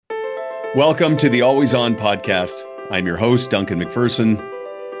Welcome to the Always On podcast. I'm your host, Duncan McPherson.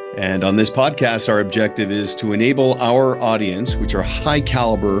 And on this podcast, our objective is to enable our audience, which are high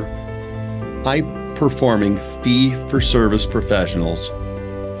caliber, high performing fee for service professionals,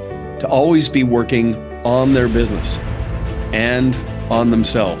 to always be working on their business and on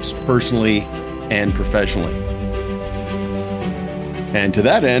themselves, personally and professionally. And to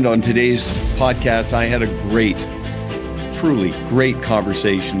that end, on today's podcast, I had a truly great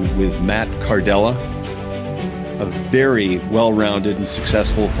conversation with Matt Cardella, a very well-rounded and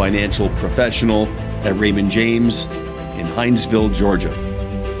successful financial professional at Raymond James in Hinesville, Georgia.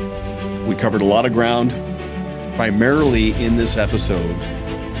 We covered a lot of ground. Primarily in this episode,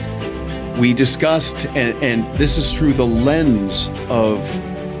 we discussed, and this is through the lens of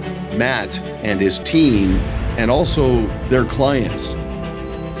Matt and his team, and also their clients,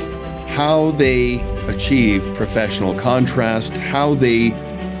 how they achieve professional contrast, how they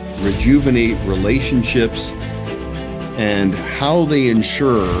rejuvenate relationships, and how they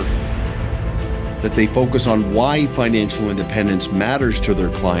ensure that they focus on why financial independence matters to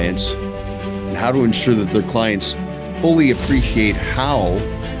their clients, and how to ensure that their clients fully appreciate how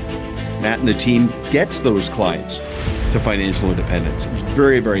Matt and the team gets those clients to financial independence. It was a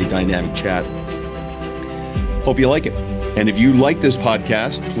very, very dynamic chat. Hope you like it. And if you like this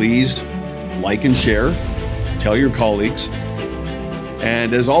podcast, please like and share, tell your colleagues.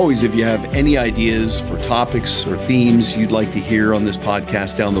 And as always, if you have any ideas for topics or themes you'd like to hear on this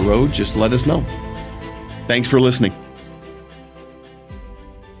podcast down the road, just let us know. Thanks for listening.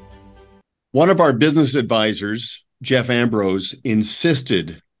 One of our business advisors, Jeff Ambrose,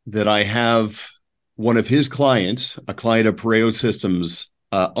 insisted that I have one of his clients, a client of Pareto Systems,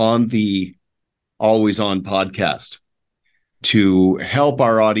 on the Always On podcast to help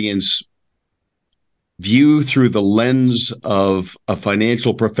our audience view through the lens of a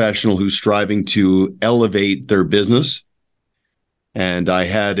financial professional who's striving to elevate their business. And I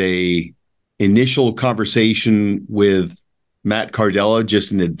had a initial conversation with Matt Cardella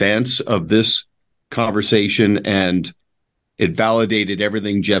just in advance of this conversation, and it validated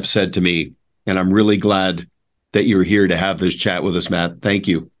everything Jeff said to me. And I'm really glad that you're here to have this chat with us, Matt. Thank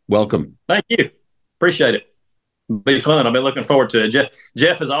you. Welcome. Thank you. Appreciate it. Be fun. I've been looking forward to it.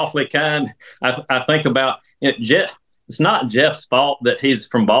 Jeff is awfully kind. I think about it. Jeff. It's not Jeff's fault that he's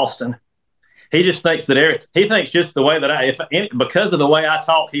from Boston. He just thinks that he thinks just the way that because of the way I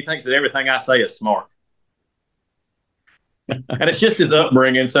talk, he thinks that everything I say is smart. And it's just his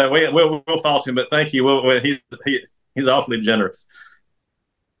upbringing. So we'll fault him. But thank you. He's awfully generous.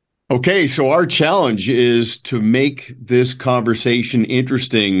 Okay, so our challenge is to make this conversation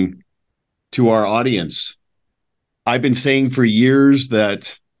interesting to our audience. I've been saying for years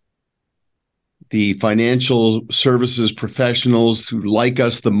that the financial services professionals who like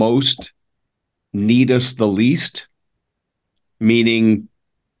us the most need us the least, meaning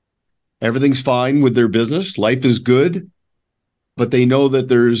everything's fine with their business, life is good, but they know that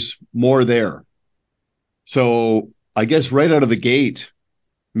there's more there. So I guess right out of the gate,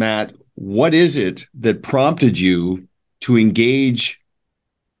 Matt, what is it that prompted you to engage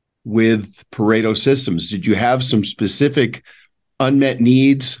with Pareto Systems? Did you have some specific unmet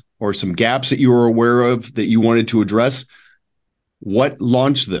needs or some gaps that you were aware of that you wanted to address? What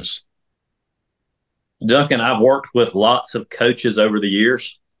launched this? Duncan, I've worked with lots of coaches over the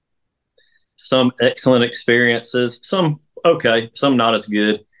years. Some excellent experiences, some okay, some not as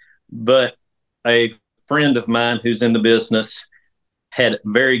good. But a friend of mine who's in the business had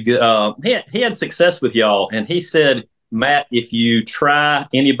very good, he had success with y'all. And he said, Matt, if you try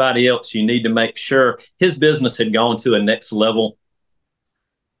anybody else, you need to make sure. His business had gone to a next level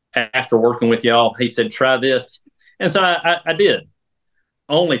after working with y'all. He said, try this. And so I did.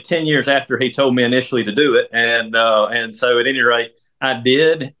 Only 10 years after he told me initially to do it. And so at any rate, I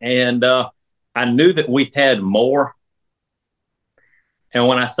did. And I knew that we had more. And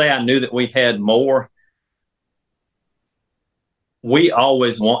when I say I knew that we had more, we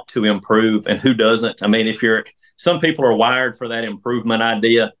always want to improve. And who doesn't? I mean, some people are wired for that improvement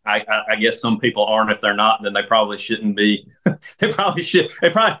idea. I guess some people aren't. If they're not, then they probably shouldn't be. They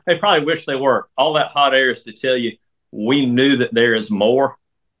probably wish they were. All that hot air is to tell you, we knew that there is more.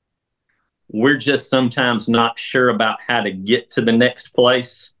 We're just sometimes not sure about how to get to the next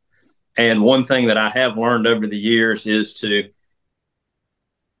place. And one thing that I have learned over the years is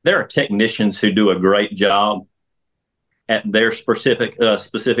there are technicians who do a great job at their specific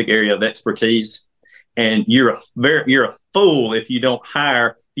area of expertise. And you're a fool if you don't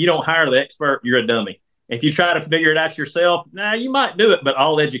hire the expert. You're a dummy. If you try to figure it out yourself, you might do it, but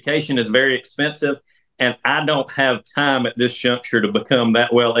all education is very expensive. And I don't have time at this juncture to become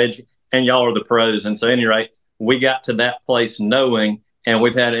that well educated. and y'all are the pros. And so, at any rate, we got to that place knowing, and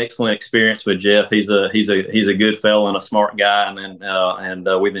we've had excellent experience with Jeff. He's a good fellow and a smart guy,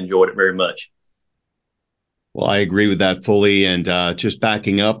 and we've enjoyed it very much. Well, I agree with that fully. And just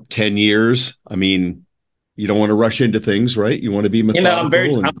backing up 10 years, I mean, you don't want to rush into things, right? You want to be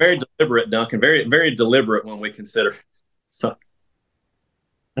methodical. I'm very deliberate, Duncan. Very, very deliberate when we consider. So,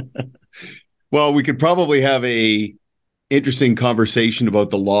 well, we could probably have a interesting conversation about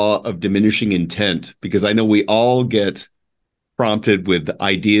the law of diminishing intent, because I know we all get prompted with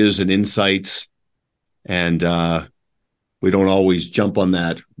ideas and insights, and we don't always jump on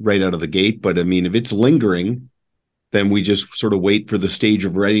that right out of the gate. But I mean, if it's lingering, then we just sort of wait for the stage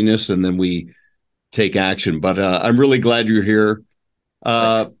of readiness, and then we take action. But I'm really glad you're here.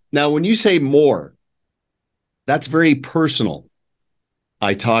 Now, when you say more, that's very personal.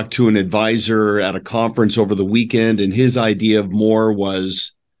 I talked to an advisor at a conference over the weekend, and his idea of more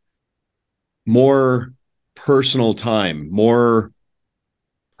was more personal time, more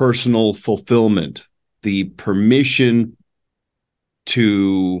personal fulfillment, the permission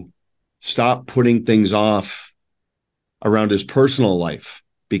to stop putting things off around his personal life,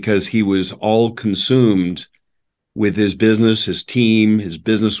 because he was all consumed with his business, his team, his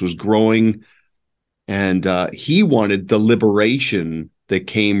business was growing. And he wanted the liberation that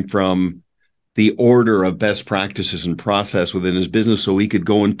came from the order of best practices and process within his business so he could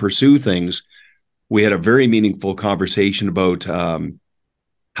go and pursue things. We had a very meaningful conversation about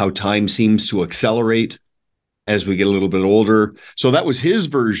how time seems to accelerate as we get a little bit older. So that was his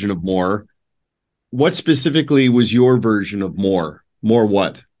version of more. What specifically was your version of more? More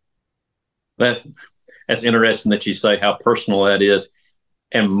what? That's interesting that you say how personal that is.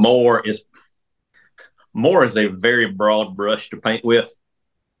 And more is a very broad brush to paint with.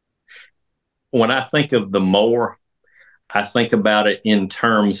 When I think of the more, I think about it in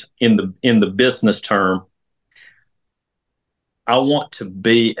the business term. I want to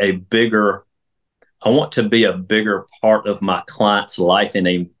be a bigger part of my client's life in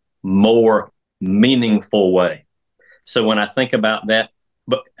a more meaningful way. So when I think about that,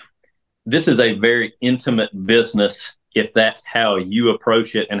 but this is a very intimate business if that's how you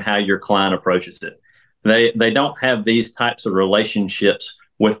approach it and how your client approaches it. They don't have these types of relationships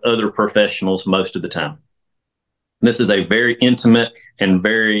with other professionals most of the time. This is a very intimate and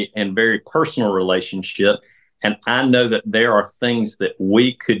very personal relationship. And I know that there are things that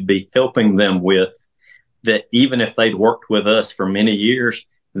we could be helping them with that even if they'd worked with us for many years,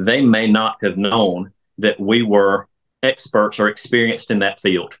 they may not have known that we were experts or experienced in that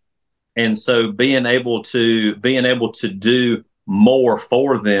field. And so being able to do more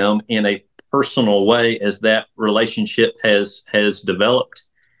for them in a personal way as that relationship has developed,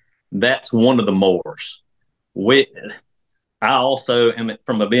 that's one of the mores. I also am,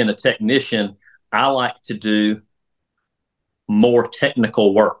 from being a technician, I like to do more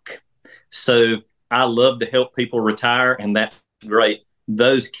technical work. So I love to help people retire, and that's great.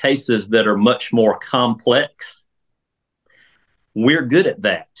 Those cases that are much more complex, we're good at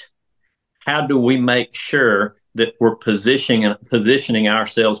that. How do we make sure that we're positioning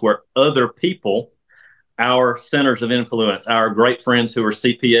ourselves where other people, our centers of influence, our great friends who are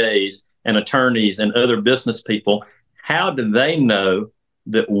CPAs and attorneys and other business people, how do they know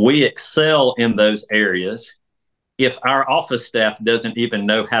that we excel in those areas if our office staff doesn't even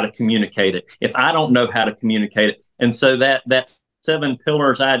know how to communicate it, if I don't know how to communicate it? And so that 7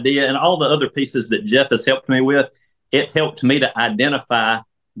 pillars idea and all the other pieces that Jeff has helped me with, it helped me to identify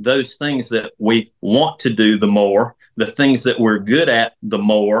those things that we want to do the more, the things that we're good at the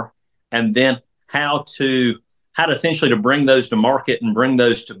more, and then how to essentially to bring those to market and bring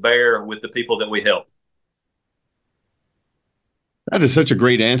those to bear with the people that we help. That is such a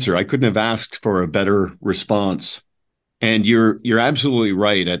great answer. I couldn't have asked for a better response. And you're absolutely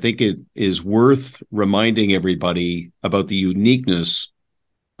right. I think it is worth reminding everybody about the uniqueness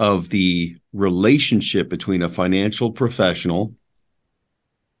of the relationship between a financial professional,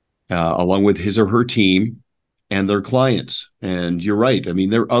 along with his or her team, and their clients. And you're right. I mean,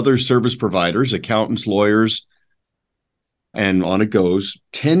 there are other service providers, accountants, lawyers, and on it goes,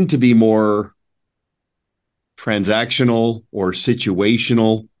 tend to be more transactional or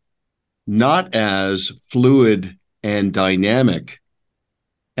situational, not as fluid and dynamic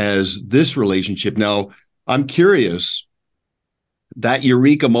as this relationship. Now, I'm curious, that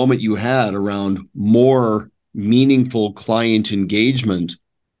eureka moment you had around more meaningful client engagement,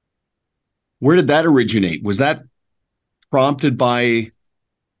 where did that originate? Was that prompted by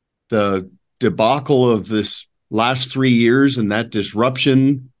the debacle of this last 3 years and that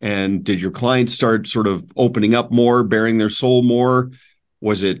disruption? And did your clients start sort of opening up more, bearing their soul more?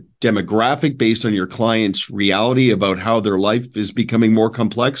 Was it demographic based on your client's reality about how their life is becoming more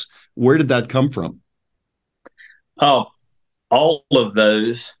complex? Where did that come from? Oh, all of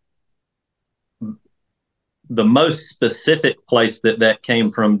those. The most specific place that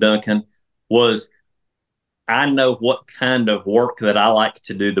came from, Duncan, was I know what kind of work that I like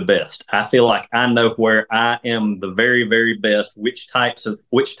to do the best. I feel like I know where I am the very, very best, which types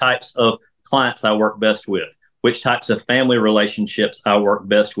of clients I work best with, which types of family relationships I work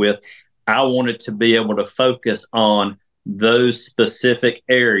best with. I wanted to be able to focus on those specific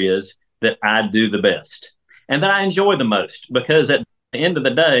areas that I do the best and that I enjoy the most, because at the end of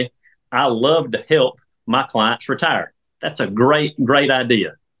the day, I love to help my clients retire. That's a great, great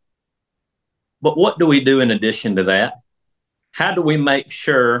idea. But what do we do in addition to that? How do we make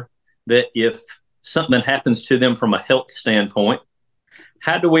sure that if something happens to them from a health standpoint,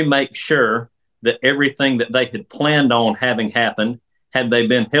 how do we make sure that everything that they had planned on having happened, had they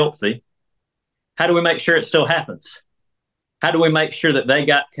been healthy, how do we make sure it still happens? How do we make sure that they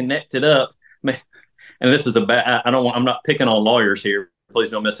got connected up? And this is I'm not picking on lawyers here.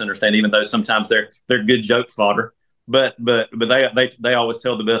 Please don't misunderstand, even though sometimes they're good joke fodder. But they always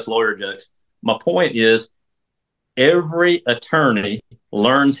tell the best lawyer jokes. My point is, every attorney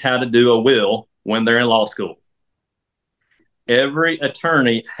learns how to do a will when they're in law school. Every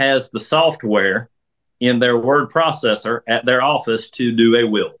attorney has the software in their word processor at their office to do a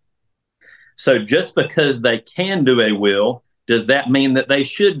will. So just because they can do a will, does that mean that they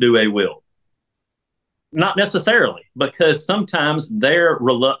should do a will? Not necessarily, because sometimes they're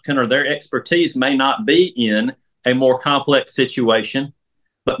reluctant or their expertise may not be in a more complex situation,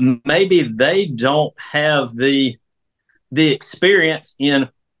 but maybe they don't have the experience in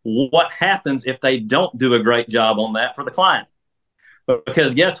what happens if they don't do a great job on that for the client.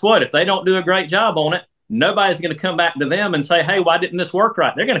 Because guess what? If they don't do a great job on it, nobody's going to come back to them and say, hey, why didn't this work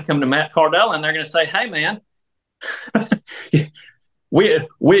right? They're going to come to Matt Cardella and they're going to say, hey, man, we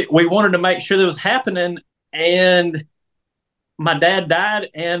wanted to make sure that was happening, and my dad died,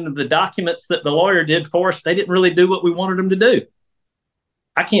 and the documents that the lawyer did for us, they didn't really do what we wanted them to do.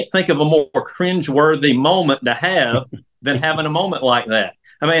 I can't think of a more cringeworthy moment to have than having a moment like that.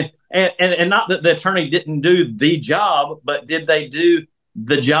 I mean, and not that the attorney didn't do the job, but did they do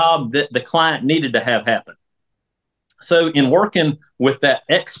the job that the client needed to have happen? So in working with that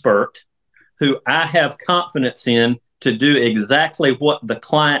expert who I have confidence in to do exactly what the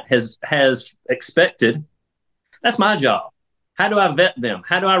client has expected, that's my job. How do I vet them?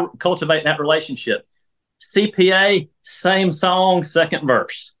 How do I cultivate that relationship? CPA, same song, second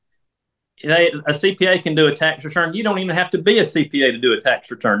verse. A CPA can do a tax return. You don't even have to be a CPA to do a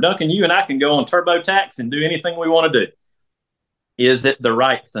tax return. Duncan, you and I can go on TurboTax and do anything we want to do. Is it the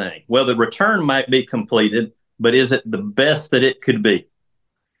right thing? Well, the return might be completed, but is it the best that it could be?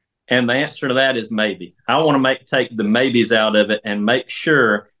 And the answer to that is maybe. I want to take the maybes out of it and make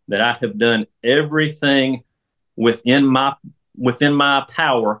sure that I have done everything within my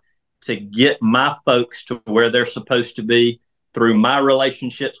power to get my folks to where they're supposed to be, through my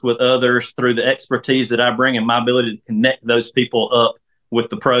relationships with others, through the expertise that I bring, and my ability to connect those people up with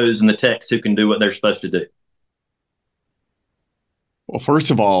the pros and the techs who can do what they're supposed to do. Well,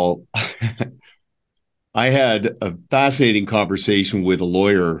 first of all, I had a fascinating conversation with a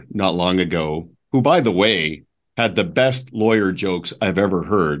lawyer not long ago, who, by the way, had the best lawyer jokes I've ever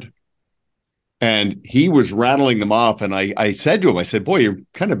heard. And he was rattling them off. And I said to him, I said, boy, you're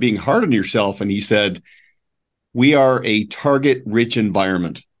kind of being hard on yourself. And he said, we are a target-rich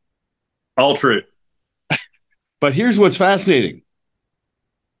environment. All true. But here's what's fascinating.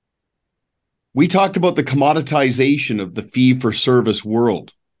 We talked about the commoditization of the fee-for-service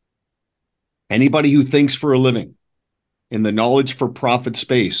world. Anybody who thinks for a living in the knowledge for profit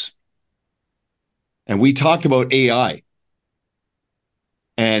space. And we talked about AI.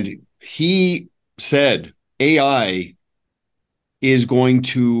 And he said AI is going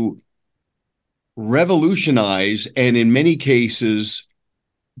to revolutionize and in many cases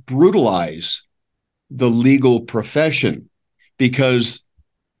brutalize the legal profession, because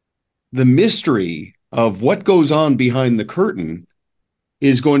the mystery of what goes on behind the curtain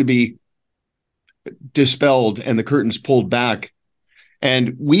is going to be dispelled and the curtains pulled back.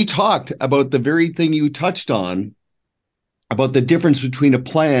 And we talked about the very thing you touched on, about the difference between a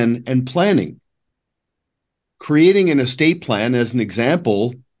plan and planning. Creating an estate plan, as an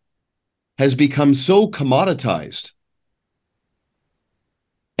example, has become so commoditized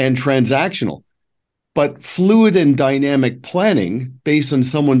and transactional. But fluid and dynamic planning based on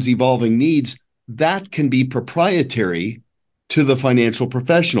someone's evolving needs, that can be proprietary to the financial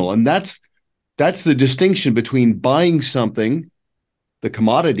professional. And that's the distinction between buying something the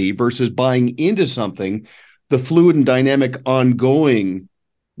commodity versus buying into something, the fluid and dynamic, ongoing,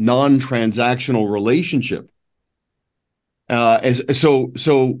 non-transactional relationship.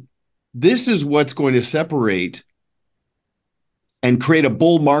 So this is what's going to separate and create a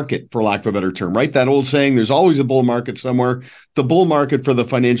bull market, for lack of a better term, right? That old saying, there's always a bull market somewhere. The bull market for the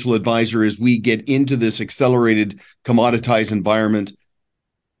financial advisor, as we get into this accelerated commoditized environment,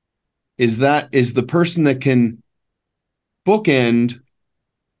 is the person that can bookend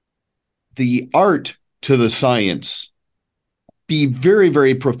the art to the science, be very,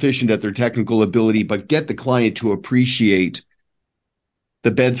 very proficient at their technical ability, but get the client to appreciate the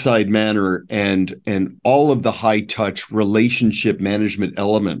bedside manner and all of the high touch relationship management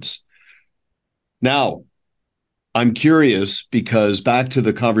elements. Now, I'm curious, because back to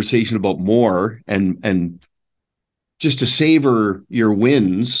the conversation about more and just to savor your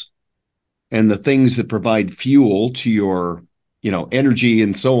wins and the things that provide fuel to your, energy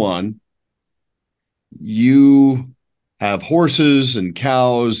and so on. You have horses and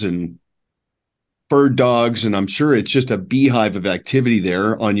cows and bird dogs, and I'm sure it's just a beehive of activity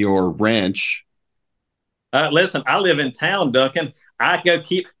there on your ranch. Listen, I live in town, Duncan.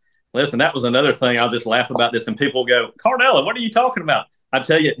 Listen, that was another thing. I'll just laugh about this, and people go, Cardella, what are you talking about? I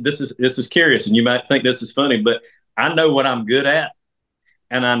tell you, this is curious, and you might think this is funny, but I know what I'm good at,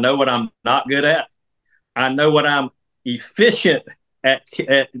 and I know what I'm not good at. I know what I'm efficient at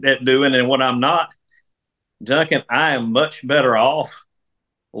doing and what I'm not. Duncan, I am much better off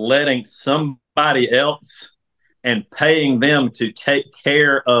letting somebody else and paying them to take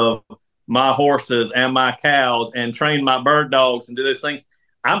care of my horses and my cows and train my bird dogs and do those things.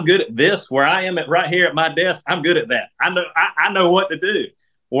 I'm good at this. Where I am at right here at my desk, I'm good at that. I know what to do.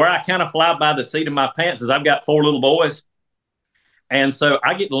 Where I kind of fly by the seat of my pants is I've got 4 little boys. And so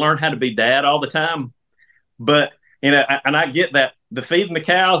I get to learn how to be dad all the time. But, and I get that the feeding the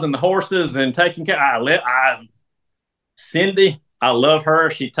cows and the horses and taking care. Cindy, I love her.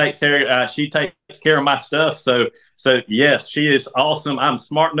 She takes care of my stuff. So yes, she is awesome. I'm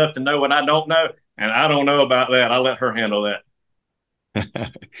smart enough to know what I don't know, and I don't know about that. I let her handle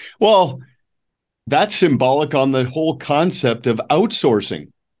that. Well, that's symbolic on the whole concept of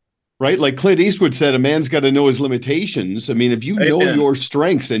outsourcing, right? Like Clint Eastwood said, a man's got to know his limitations. I mean, if you know your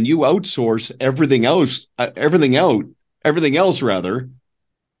strengths and you outsource everything else, rather,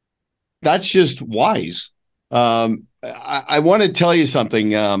 that's just wise. I want to tell you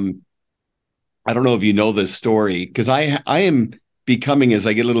something. I don't know if you know this story, because I am becoming, as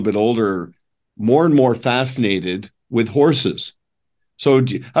I get a little bit older, more and more fascinated with horses. So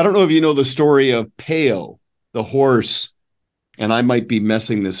I don't know if you know the story of Peo, the horse, and I might be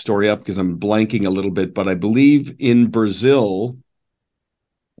messing this story up because I'm blanking a little bit, but I believe in Brazil,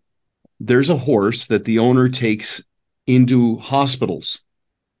 there's a horse that the owner takes into hospitals.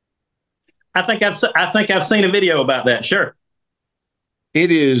 I think I've seen a video about that. Sure.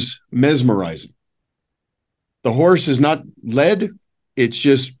 It is mesmerizing. The horse is not led. It's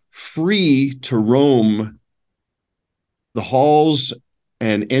just free to roam the halls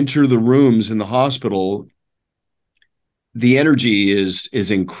and enter the rooms in the hospital. The energy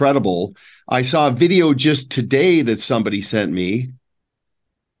is incredible. I saw a video just today that somebody sent me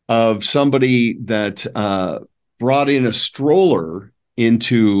of somebody that brought in a stroller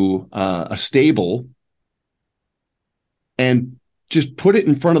into a stable and just put it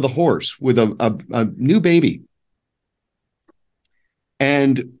in front of the horse with a new baby.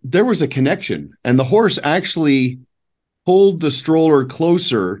 And there was a connection, and the horse actually pulled the stroller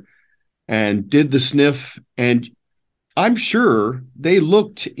closer and did the sniff. And I'm sure they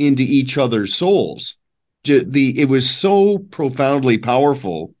looked into each other's souls. It was so profoundly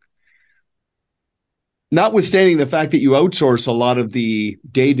powerful. Notwithstanding the fact that you outsource a lot of the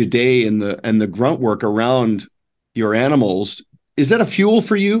day-to-day and the grunt work around your animals, is that a fuel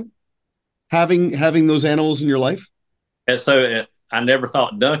for you, having those animals in your life? And so I never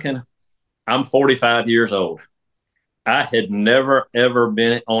thought, Duncan, I'm 45 years old. I had never, ever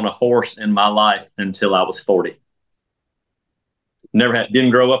been on a horse in my life until I was 40.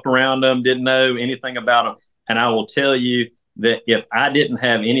 Didn't grow up around them, didn't know anything about them. And I will tell you that if I didn't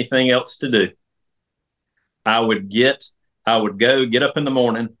have anything else to do, I would go get up in the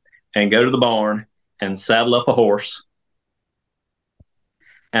morning and go to the barn and saddle up a horse.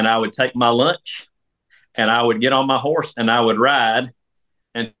 And I would take my lunch and I would get on my horse and I would ride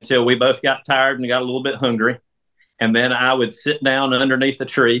until we both got tired and got a little bit hungry. And then I would sit down underneath the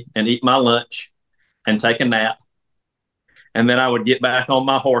tree and eat my lunch and take a nap. And then I would get back on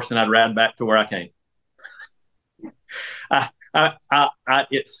my horse and I'd ride back to where I came.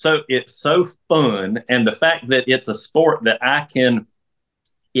 It's so fun. And the fact that it's a sport that I can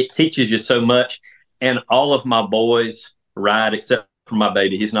it teaches you so much. And all of my boys ride except for my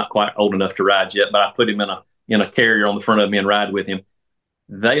baby. He's not quite old enough to ride yet, but I put him in a carrier on the front of me and ride with him.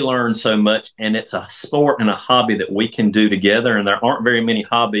 They learn so much, and it's a sport and a hobby that we can do together. And there aren't very many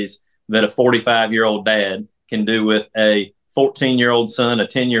hobbies that a 45-year-old dad can do with a 14-year-old son, a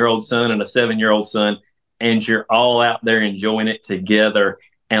 10-year-old son, and a 7-year-old son. And you're all out there enjoying it together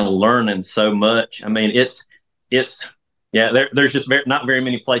and learning so much. I mean, there's just not very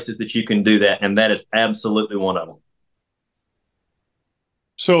many places that you can do that. And that is absolutely one of them.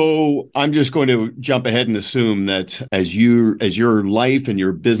 So I'm just going to jump ahead and assume that as your life and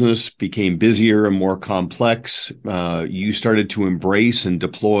your business became busier and more complex, you started to embrace and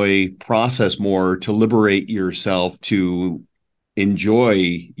deploy process more to liberate yourself to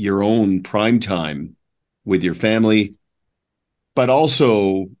enjoy your own prime time with your family. But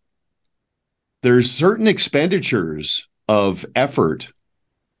also, there's certain expenditures of effort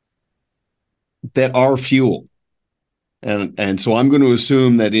that are fuel. And so I'm going to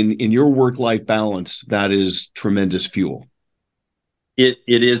assume that in your work-life balance, that is tremendous fuel. It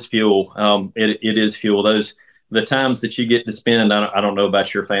is fuel. It is fuel. The times that you get to spend. I don't know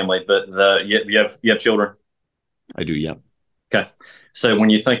about your family, but you have children. I do, yeah. Okay. So when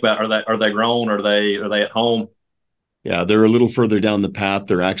you think about are they grown? Are they at home? Yeah, they're a little further down the path.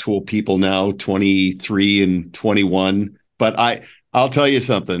 They're actual people now, 23 and 21. But I'll tell you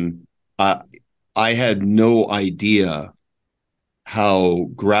something. I had no idea how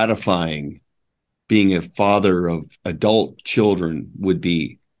gratifying being a father of adult children would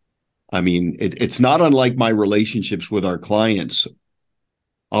be. I mean, it's not unlike my relationships with our clients.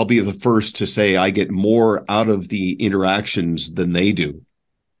 I'll be the first to say I get more out of the interactions than they do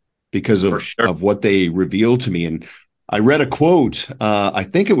because of what they reveal to me. And I read a quote, I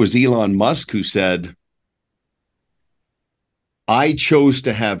think it was Elon Musk who said, I chose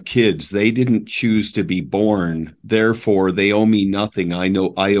to have kids. They didn't choose to be born. Therefore, they owe me nothing. I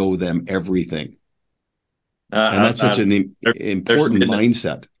know I owe them everything. And that's such an important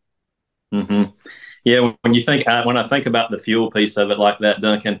mindset. Mm-hmm. Yeah, when I think about the fuel piece of it like that,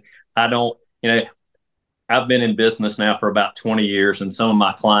 Duncan, I don't, I've been in business now for about 20 years, and some of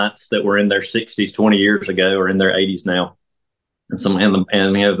my clients that were in their 60s 20 years ago are in their 80s now. And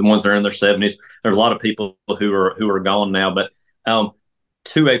the ones that are in their 70s, there are a lot of people who are gone now, but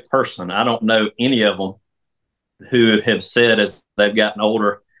to a person, I don't know any of them who have said as they've gotten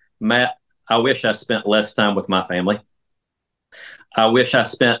older, Matt, I wish I spent less time with my family. I wish I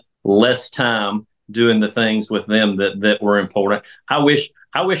spent less time doing the things with them that were important. I wish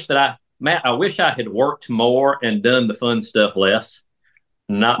I had worked more and done the fun stuff less.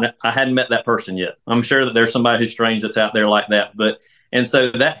 I hadn't met that person yet. I'm sure that there's somebody who's strange that's out there like that, and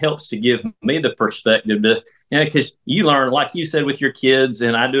so that helps to give me the perspective to, because you learn, like you said, with your kids,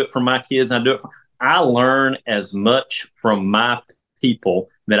 and I do it for my kids. I learn as much from my people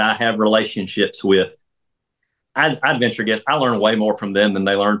that I have relationships with. I'd venture guess I learn way more from them than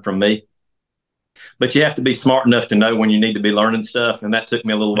they learn from me. But you have to be smart enough to know when you need to be learning stuff, and that took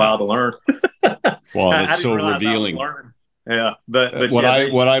me a little while to learn. Wow, that's so revealing. Yeah, but what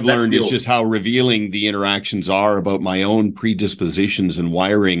I've learned is just how revealing the interactions are about my own predispositions and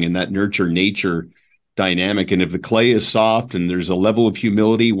wiring and that nurture nature dynamic. And if the clay is soft and there's a level of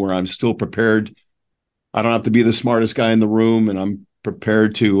humility where I'm still prepared, I don't have to be the smartest guy in the room, and I'm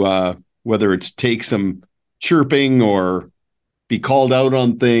prepared to whether it's take some chirping or be called out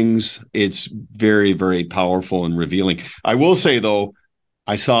on things. It's very, very powerful and revealing. I will say though,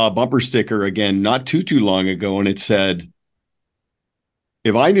 I saw a bumper sticker again not too long ago, and it said,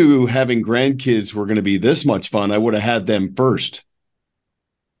 if I knew having grandkids were going to be this much fun, I would have had them first.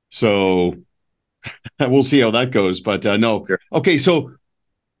 So we'll see how that goes. But no. Sure. Okay, so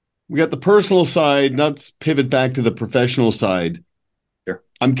we got the personal side. Let's pivot back to the professional side. Sure.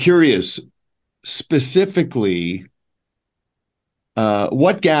 I'm curious, specifically,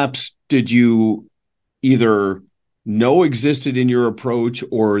 what gaps did you either know existed in your approach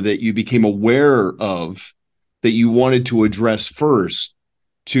or that you became aware of that you wanted to address first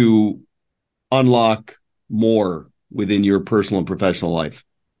to unlock more within your personal and professional life?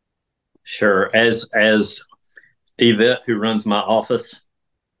 Sure. As Yvette, who runs my office,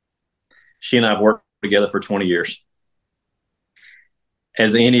 she and I have worked together for 20 years.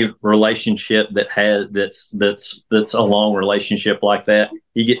 As any relationship that's a long relationship like that,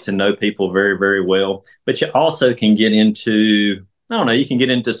 you get to know people very, very well. But you also can get into, I don't know, you can get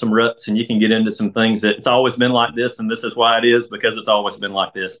into some ruts, and you can get into some things that it's always been like this, and this is why it is, because it's always been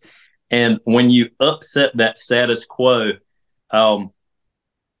like this. And when you upset that status quo,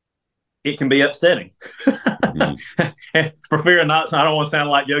 it can be upsetting. Mm-hmm. For fear of not, I don't want to sound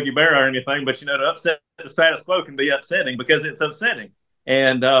like Yogi Berra or anything, but to upset the status quo can be upsetting because it's upsetting.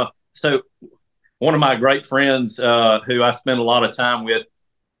 And so, one of my great friends, who I spend a lot of time with,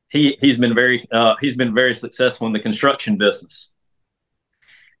 he's been very successful in the construction business,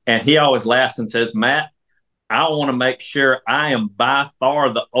 and he always laughs and says, "Matt, I want to make sure I am by far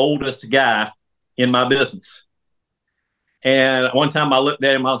the oldest guy in my business." And one time I looked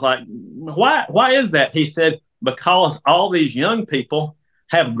at him, I was like, why is that? He said, because all these young people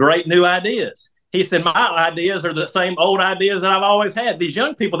have great new ideas. He said, my ideas are the same old ideas that I've always had. These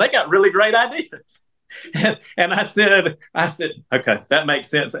young people, they got really great ideas. And I said, okay, that makes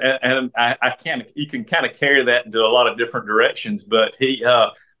sense. And you can kind of carry that into a lot of different directions, but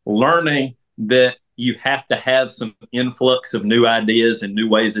learning that you have to have some influx of new ideas and new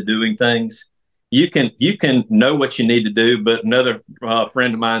ways of doing things. You can know what you need to do, but another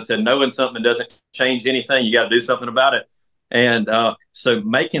friend of mine said, knowing something doesn't change anything. You got to do something about it. And so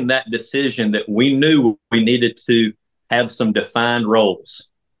making that decision that we knew we needed to have some defined roles.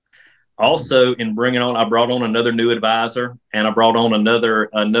 Also, in I brought on another new advisor, and I brought on another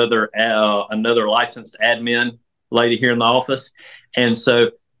licensed admin lady here in the office. And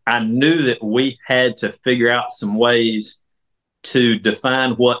so I knew that we had to figure out some ways to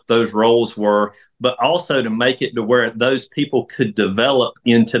define what those roles were, but also to make it to where those people could develop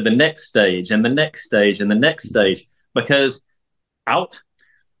into the next stage and the next stage and the next stage. Because I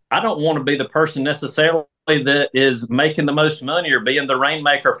don't want to be the person necessarily that is making the most money or being the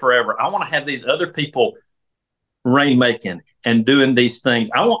rainmaker forever. I want to have these other people rainmaking and doing these things.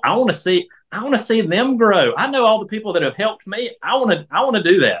 I want to see them grow. I know all the people that have helped me. I want to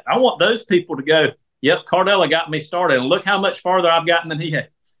do that. I want those people to go, yep, Cardella got me started, and look how much farther I've gotten than he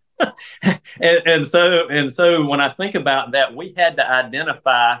has. and so when I think about that, we had to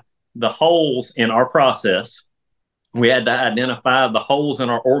identify the holes in our process. We had to identify the holes in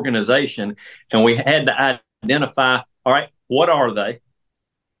our organization, and we had to identify, all right, what are they?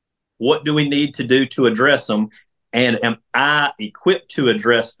 What do we need to do to address them? And am I equipped to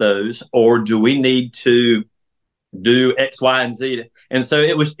address those, or do we need to do X, Y, and Z? And so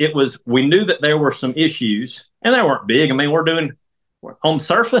it was, we knew that there were some issues, and they weren't big. I mean, on the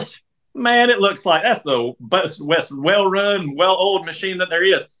surface, man, it looks like that's the best well-run, well-oiled machine that there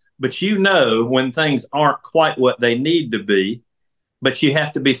is. But when things aren't quite what they need to be, but you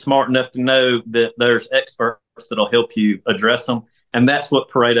have to be smart enough to know that there's experts that'll help you address them. And that's what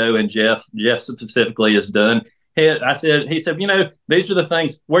Pareto and Jeff specifically has done. He said, these are the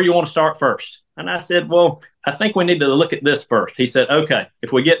things where you want to start first. And I said, well, I think we need to look at this first. He said, okay,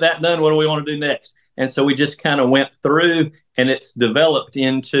 if we get that done, what do we want to do next? And so we just kind of went through, and it's developed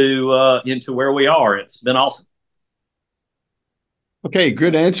into where we are. It's been awesome. Okay,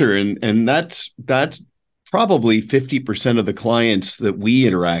 good answer. And that's probably 50% of the clients that we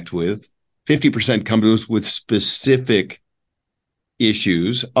interact with. 50% come to us with specific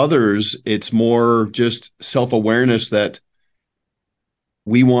issues. Others, it's more just self-awareness that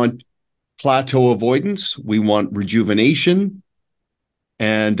we want plateau avoidance, we want rejuvenation,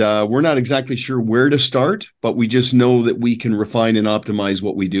 and we're not exactly sure where to start, but we just know that we can refine and optimize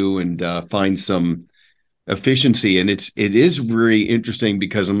what we do and find some efficiency. And it is very interesting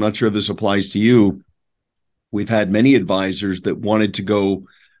because I'm not sure if this applies to you. We've had many advisors that wanted to go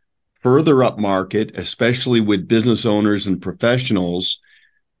further up market, especially with business owners and professionals,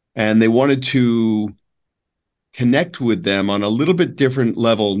 and they wanted to connect with them on a little bit different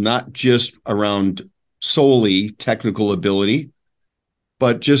level, not just around solely technical ability,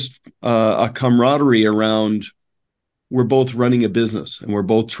 but just a camaraderie around, we're both running a business and we're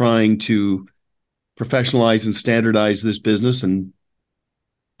both trying to professionalize and standardize this business and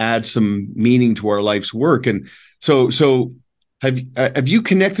add some meaning to our life's work. And so have you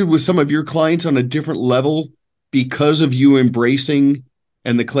connected with some of your clients on a different level because of you embracing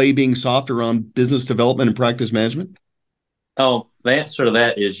and the clay being soft around business development and practice management? Oh, the answer to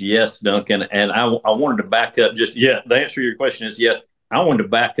that is yes, Duncan. And I wanted to back up the answer to your question is yes. I wanted to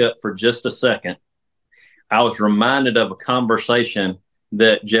back up for just a second. I was reminded of a conversation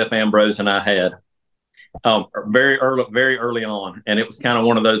that Jeff Ambrose and I had very early on. And it was kind of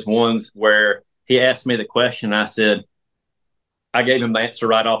one of those ones where he asked me the question. I gave him the answer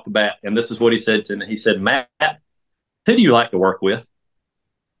right off the bat. And this is what he said to me. He said, Matt, who do you like to work with?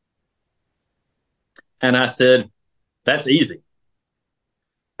 And I said, that's easy.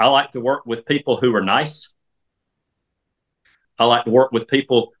 I like to work with people who are nice. I like to work with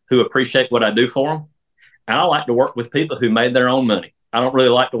people who appreciate what I do for them. And I like to work with people who made their own money. I don't really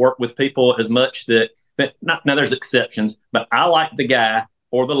like to work with people as much now there's exceptions, but I like the guy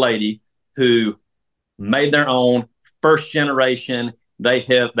or the lady who made their own, first generation. They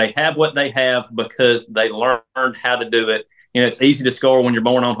have what they have because they learned how to do it. It's easy to score when you're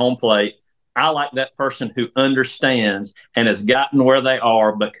born on home plate. I like that person who understands and has gotten where they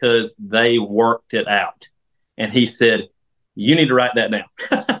are because they worked it out. And he said, you need to write that down.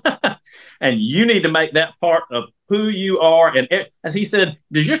 And you need to make that part of who you are. And as he said,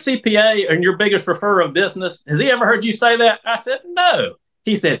 does your CPA and your biggest referrer of business, has he ever heard you say that? I said, no.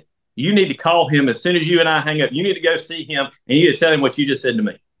 He said, you need to call him as soon as you and I hang up. You need to go see him and you need to tell him what you just said to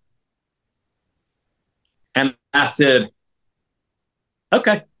me. And I said,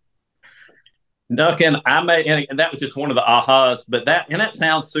 okay. And that was just one of the ahas, but that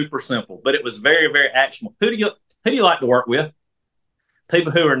sounds super simple, but it was very, very actionable. Who do you like to work with?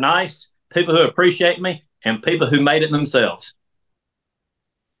 People who are nice, people who appreciate me, and people who made it themselves.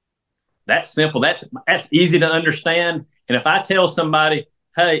 That's simple. That's easy to understand. And if I tell somebody,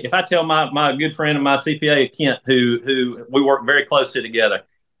 hey, if I tell my good friend and my CPA, Kent, who we work very closely together,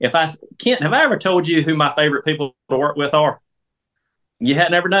 Kent, have I ever told you who my favorite people to work with are? You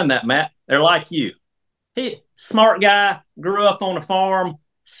hadn't ever done that, Matt. They're like you. He, smart guy, grew up on a farm,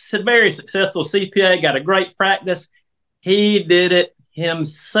 very successful CPA, got a great practice. He did it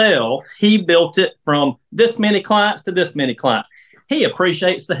himself. He built it from this many clients to this many clients. He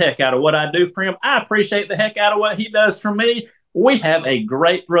appreciates the heck out of what I do for him. I appreciate the heck out of what he does for me. We have a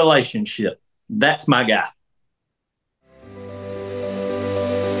great relationship. That's my guy.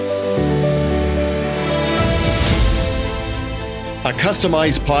 A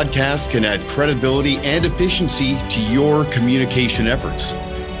customized podcast can add credibility and efficiency to your communication efforts.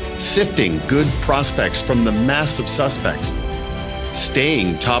 Sifting good prospects from the mass of suspects,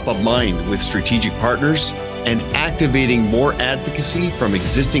 staying top of mind with strategic partners, and activating more advocacy from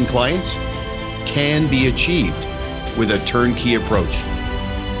existing clients can be achieved with a turnkey approach.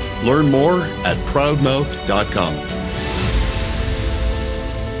 Learn more at proudmouth.com.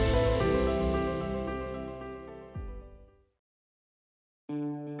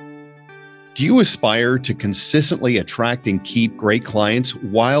 Do you aspire to consistently attract and keep great clients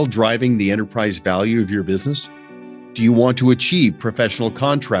while driving the enterprise value of your business? Do you want to achieve professional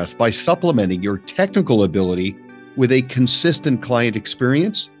contrast by supplementing your technical ability with a consistent client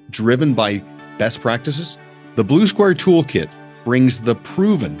experience driven by best practices? The Blue Square Toolkit brings the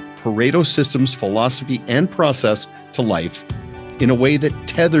proven Pareto Systems philosophy and process to life in a way that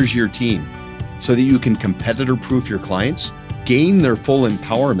tethers your team so that you can competitor-proof your clients, gain their full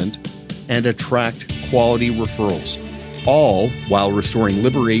empowerment, and attract quality referrals, all while restoring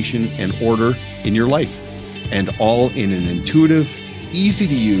liberation and order in your life, and all in an intuitive,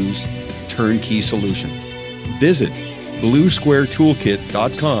 easy-to-use, turnkey solution. Visit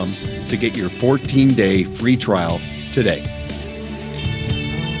bluesquaretoolkit.com to get your 14-day free trial today.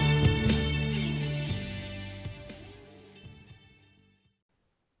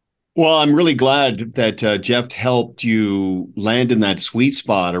 Well, I'm really glad that Jeff helped you land in that sweet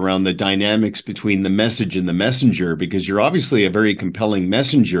spot around the dynamics between the message and the messenger, because you're obviously a very compelling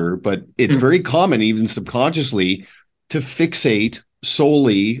messenger, but it's very common, even subconsciously, to fixate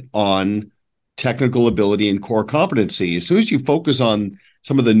solely on technical ability and core competency. As soon as you focus on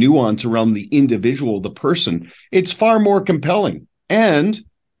some of the nuance around the individual, the person, it's far more compelling. And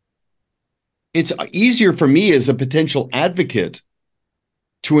it's easier for me as a potential advocate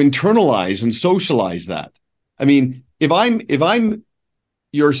to internalize and socialize that. I mean, if I'm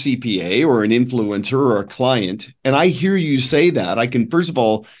your CPA or an influencer or a client, and I hear you say that, I can, first of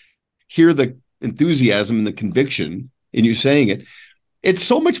all, hear the enthusiasm and the conviction in you saying it. It's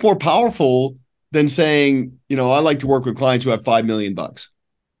so much more powerful than saying, I like to work with clients who have $5 million.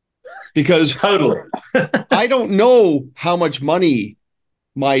 Because totally, I don't know how much money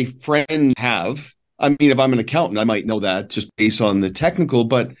my friend have. I mean, if I'm an accountant, I might know that just based on the technical,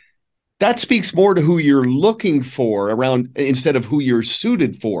 but that speaks more to who you're looking for around instead of who you're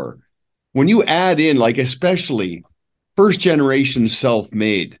suited for. When you add in, like, especially first generation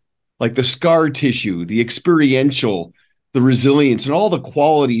self-made, like the scar tissue, the experiential, the resilience, and all the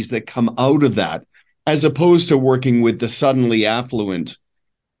qualities that come out of that, as opposed to working with the suddenly affluent,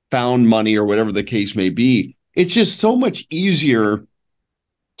 found money or whatever the case may be, it's just so much easier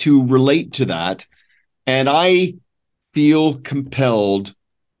to relate to that. And I feel compelled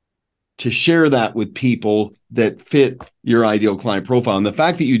to share that with people that fit your ideal client profile. And the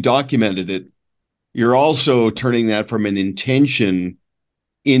fact that you documented it, you're also turning that from an intention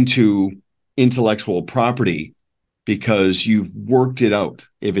into intellectual property because you've worked it out.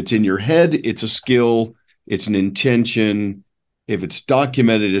 If it's in your head, it's a skill, it's an intention. If it's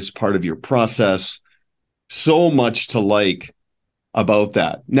documented, it's part of your process. So much to like about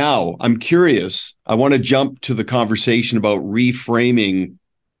that. Now, I'm curious. I want to jump to the conversation about reframing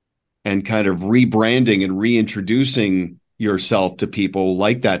and kind of rebranding and reintroducing yourself to people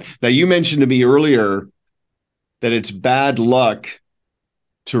like that. Now, you mentioned to me earlier that it's bad luck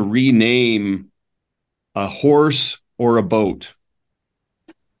to rename a horse or a boat.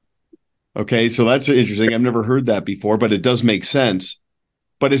 Okay, so that's interesting. I've never heard that before, but it does make sense.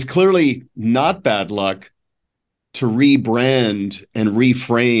 But it's clearly not bad luck to rebrand and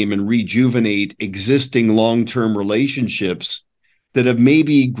reframe and rejuvenate existing long-term relationships that have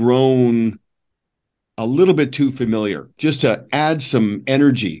maybe grown a little bit too familiar, just to add some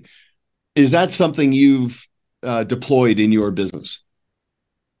energy. Is that something you've deployed in your business?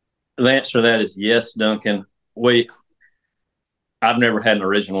 The answer to that is yes, Duncan. I've never had an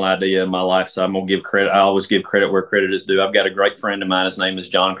original idea in my life, so I'm gonna give credit. I always give credit where credit is due. I've got a great friend of mine. His name is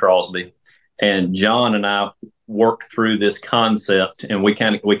John Crosby, and John and I worked through this concept, and we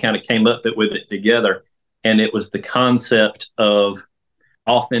kind of came up with it together. And it was the concept of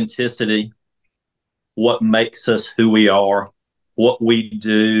authenticity, what makes us who we are, what we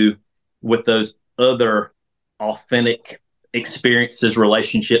do with those other authentic experiences,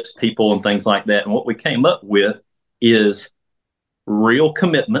 relationships, people, and things like that. And what we came up with is real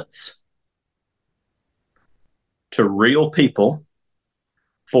commitments to real people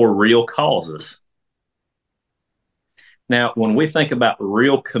for real causes. Now, when we think about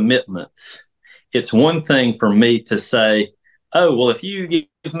real commitments, it's one thing for me to say, oh, well, if you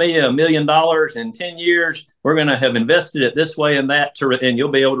give me $1 million in 10 years, we're going to have invested it this way and that, and you'll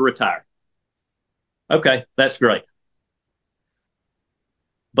be able to retire. Okay, that's great.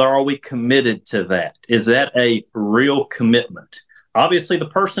 But are we committed to that? Is that a real commitment? Obviously, the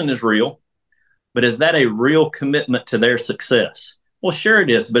person is real, but is that a real commitment to their success? Well, sure it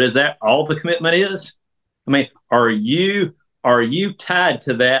is, but is that all the commitment is? I mean, are you tied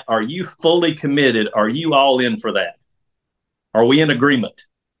to that? Are you fully committed? Are you all in for that? Are we in agreement?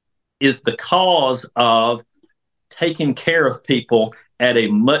 Is the cause of taking care of people at a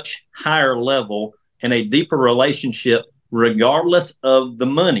much higher level and a deeper relationship, regardless of the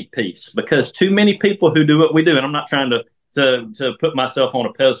money piece? Because too many people who do what we do, and I'm not trying to put myself on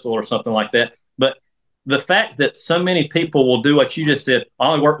a pedestal or something like that, but the fact that so many people will do what you just said, I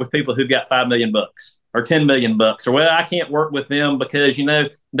only work with people who've got $5 million or $10 million, or, well, I can't work with them because,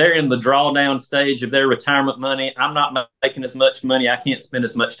 they're in the drawdown stage of their retirement money. I'm not making as much money. I can't spend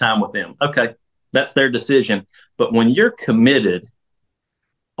as much time with them. Okay, that's their decision. But when you're committed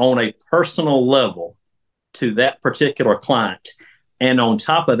on a personal level to that particular client, and on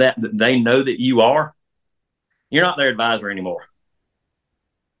top of that, that they know that you're not their advisor anymore.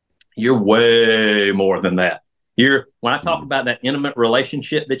 You're way more than that. When I talk about that intimate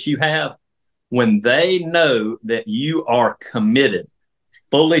relationship that you have, when they know that you are committed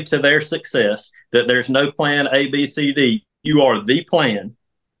fully to their success, that there's no plan A, B, C, D, you are the plan,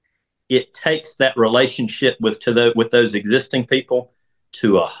 it takes that relationship with those existing people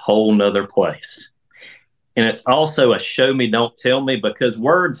to a whole nother place. And it's also a show me, don't tell me, because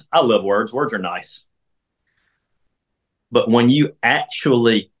I love words. Words are nice. But when you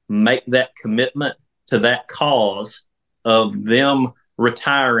actually make that commitment to that cause of them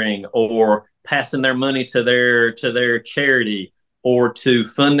retiring or passing their money to their charity or to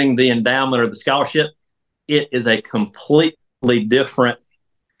funding the endowment or the scholarship, it is a completely different.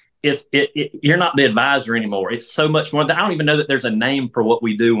 You're not the advisor anymore. It's so much more. I don't even know that there's a name for what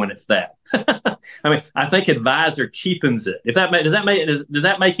we do when it's that. I mean, I think advisor cheapens it. Does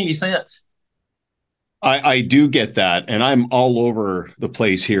that make any sense? I do get that. And I'm all over the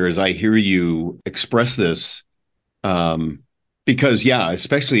place here as I hear you express this. Because,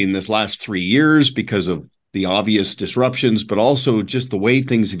 especially in this last 3 years, because of the obvious disruptions, but also just the way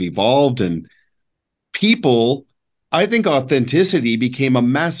things have evolved and people, I think authenticity became a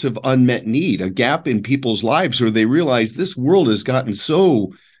massive unmet need, a gap in people's lives where they realize this world has gotten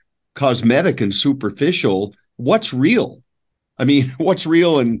so cosmetic and superficial. What's real? I mean, what's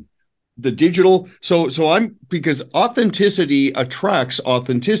real in the digital? Because authenticity attracts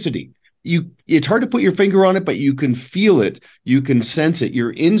authenticity. It's hard to put your finger on it, but you can feel it. You can sense it.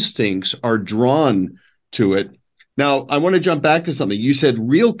 Your instincts are drawn to it. Now, I want to jump back to something. You said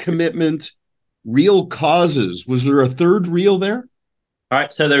real commitment, real causes. Was there a third real there? All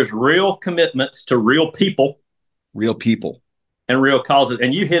right. So there's real commitments to real people. Real people. And real causes.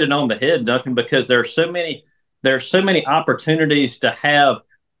 And you hit it on the head, Duncan, because there are so many opportunities to have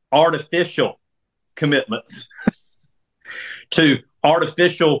artificial commitments to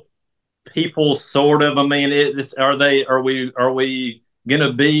artificial people, sort of. I mean, are we going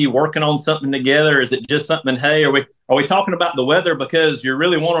to be working on something together? Is it just something? Hey, are we talking about the weather because you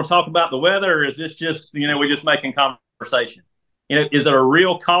really want to talk about the weather, or is this just we're just making conversation? Is it a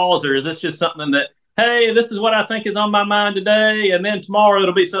real cause, or is this just something that, hey, this is what I think is on my mind today, and then tomorrow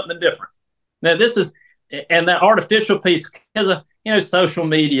it'll be something different? Now this is, and that artificial piece, because of social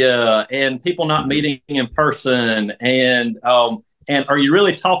media and people not meeting in person, and are you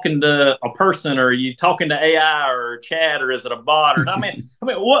really talking to a person, or are you talking to AI or chat, or is it a bot? Or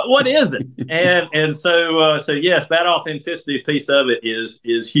what is it? So yes, that authenticity piece of it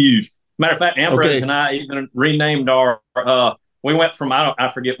is huge. Matter of fact, Ambrose and I even renamed our. We went from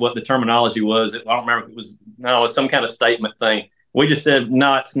I forget what the terminology was. I don't remember if it was some kind of statement thing. We just said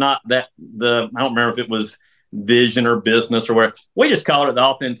no, it's not that. I don't remember if it was vision or business or where. We just called it the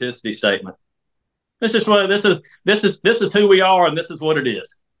authenticity statement. This is what this is who we are, and this is what it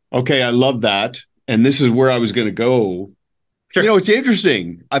is. Okay, I love that. And this is where I was going to go. Sure. It's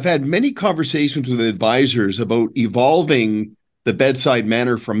interesting. I've had many conversations with advisors about evolving the bedside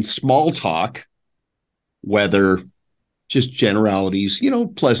manner from small talk, weather, just generalities,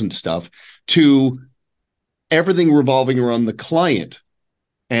 pleasant stuff, to everything revolving around the client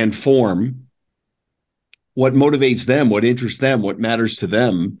and form, what motivates them, what interests them, what matters to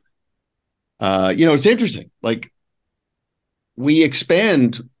them. It's interesting. Like, we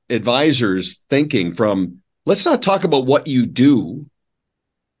expand advisors' thinking from, let's not talk about what you do.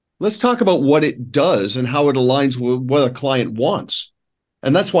 Let's talk about what it does and how it aligns with what a client wants.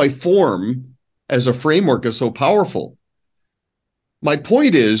 And that's why form as a framework is so powerful. My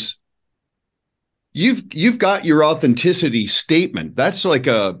point is, you've got your authenticity statement. That's like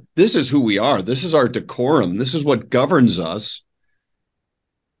this is who we are. This is our decorum. This is what governs us.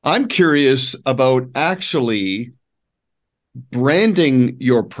 I'm curious about actually branding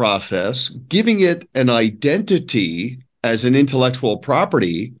your process, giving it an identity as an intellectual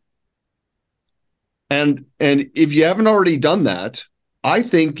property. And if you haven't already done that, I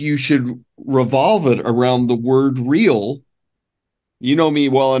think you should revolve it around the word real. You know me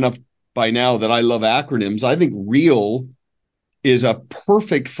well enough by now that I love acronyms. I think real is a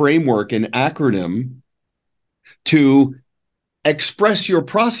perfect framework and acronym to express your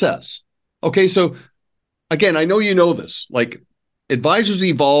process. Okay, so again, I know you know this. Like, advisors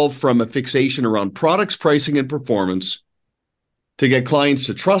evolve from a fixation around products, pricing, and performance to get clients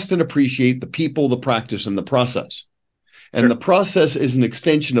to trust and appreciate the people, the practice, and the process. And the process is an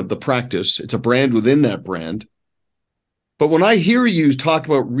extension of the practice. It's a brand within that brand. But when I hear you talk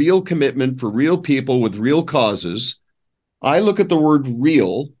about real commitment for real people with real causes, I look at the word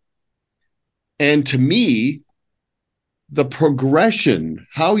real, and to me, the progression,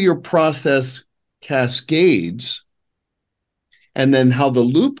 how your process cascades, and then how the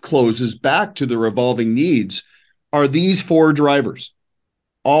loop closes back to the revolving needs, are these four drivers,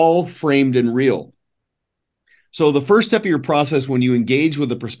 all framed in real. So the first step of your process when you engage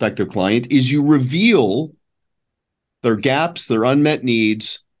with a prospective client is you reveal their gaps, their unmet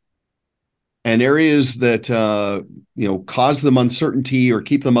needs, and areas that cause them uncertainty or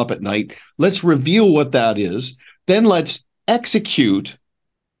keep them up at night. Let's reveal what that is. Then let's execute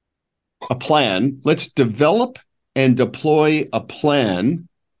a plan. Let's develop and deploy a plan.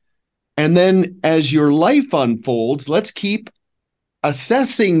 And then as your life unfolds, let's keep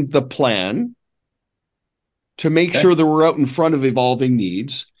assessing the plan to make sure that we're out in front of evolving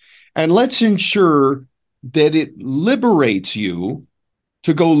needs. And let's ensure that it liberates you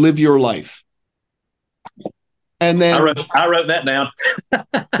to go live your life. And then I wrote that down.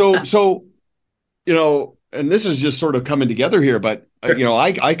 so and this is just sort of coming together here, but I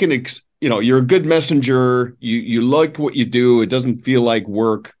can you're a good messenger. You like what you do. It doesn't feel like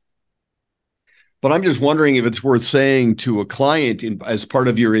work. But I'm just wondering if it's worth saying to a client as part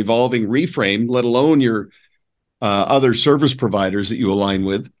of your evolving reframe, let alone your other service providers that you align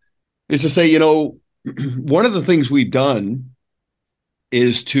with, is to say, one of the things we've done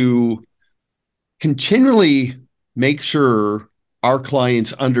is to continually make sure our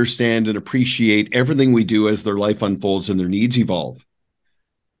clients understand and appreciate everything we do as their life unfolds and their needs evolve.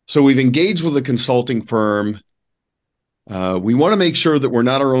 So we've engaged with a consulting firm. We want to make sure that we're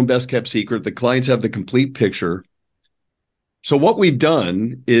not our own best kept secret, that clients have the complete picture. So what we've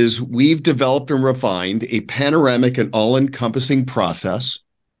done is we've developed and refined a panoramic and all-encompassing process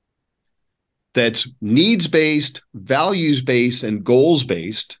that's needs-based, values-based, and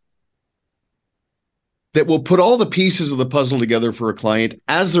goals-based that will put all the pieces of the puzzle together for a client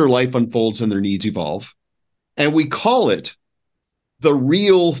as their life unfolds and their needs evolve. And we call it the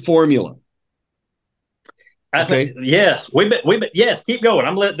real formula. I think, yes, yes, keep going.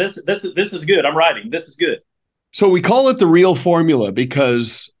 This is good. I'm writing. This is good. So we call it the real formula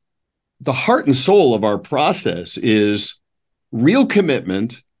because the heart and soul of our process is real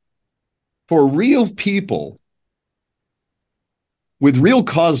commitment for real people with real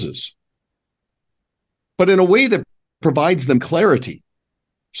causes, but in a way that provides them clarity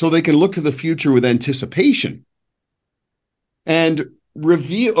so they can look to the future with anticipation. And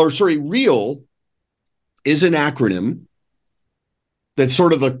real is an acronym that's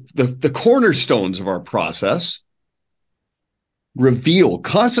sort of the cornerstones of our process.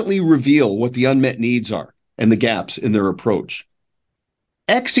 Constantly reveal what the unmet needs are and the gaps in their approach.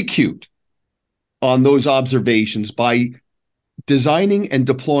 Execute on those observations by designing and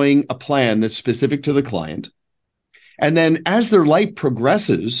deploying a plan that's specific to the client. And then as their life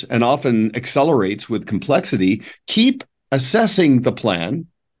progresses and often accelerates with complexity, keep assessing the plan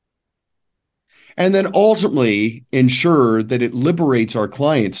and then ultimately ensure that it liberates our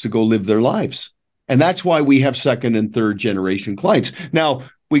clients to go live their lives. And that's why we have second and third generation clients. Now,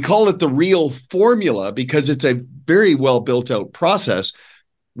 we call it the real formula because it's a very well built out process.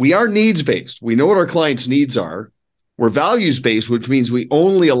 We are needs based. We know what our clients' needs are. We're values based, which means we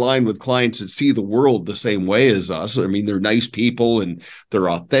only align with clients that see the world the same way as us. I mean, they're nice people and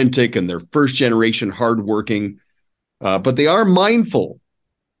they're authentic and they're first generation hardworking, but they are mindful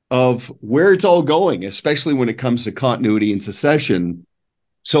of where it's all going, especially when it comes to continuity and succession.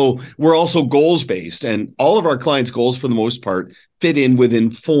 So we're also goals based, and all of our clients' goals, for the most part, fit in within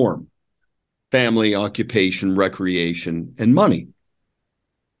form: family, occupation, recreation, and money.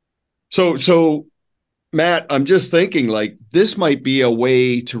 So Matt, I'm just thinking like this might be a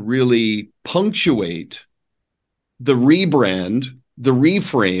way to really punctuate the rebrand, the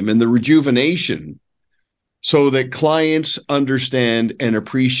reframe, and the rejuvenation so that clients understand and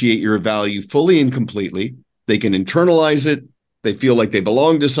appreciate your value fully and completely. They can internalize it. They feel like they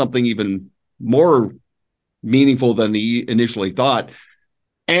belong to something even more meaningful than they initially thought.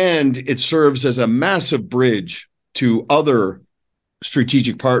 And it serves as a massive bridge to other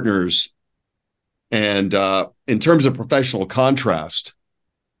strategic partners. And in terms of professional contrast,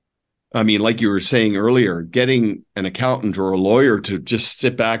 I mean, like you were saying earlier, getting an accountant or a lawyer to just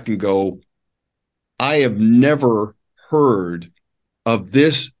sit back and go, I have never heard of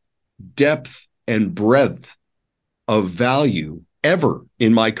this depth and breadth of value ever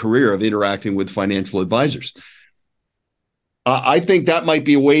in my career of interacting with financial advisors. I think that might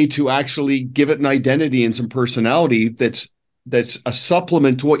be a way to actually give it an identity and some personality that's a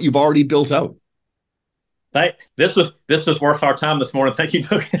supplement to what you've already built out. This was worth our time this morning. Thank you,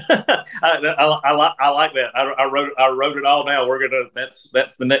 Doug. I like that. I wrote it all down. That's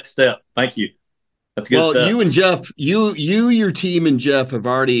the next step. Thank you. That's good stuff. You and Jeff, your team and Jeff have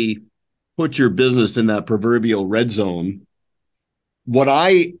already put your business in that proverbial red zone. What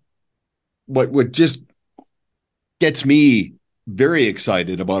just gets me very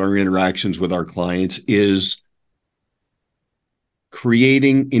excited about our interactions with our clients is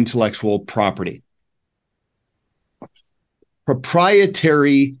creating intellectual property,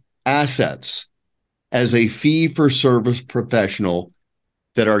 proprietary assets as a fee-for-service professional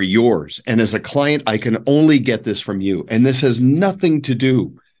that are yours. And as a client, I can only get this from you. And this has nothing to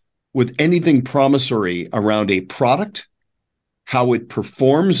do with anything promissory around a product, how it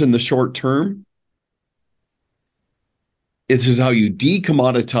performs in the short term. This is how you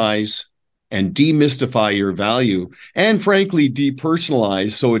decommoditize and demystify your value and, frankly,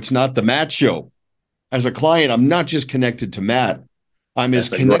 depersonalize so it's not the Matt show. As a client, I'm not just connected to Matt. I'm as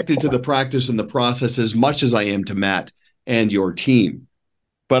connected to the practice and the process as much as I am to Matt and your team.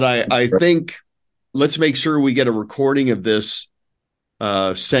 But I think let's make sure we get a recording of this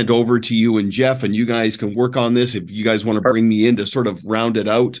sent over to you and Jeff, and you guys can work on this if you guys want to bring me in to sort of round it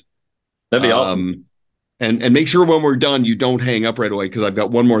out. That'd be awesome. And make sure when we're done, you don't hang up right away, because I've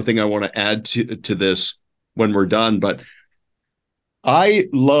got one more thing I want to add to this when we're done. But I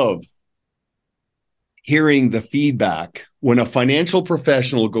love hearing the feedback when a financial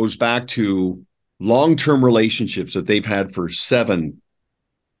professional goes back to long-term relationships that they've had for 7,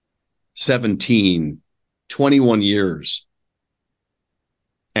 17, 21 years.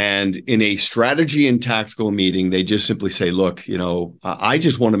 And in a strategy and tactical meeting, they just simply say, look, I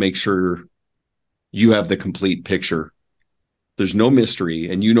just want to make sure you have the complete picture. There's no mystery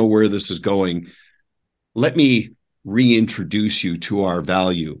and you know where this is going. Let me reintroduce you to our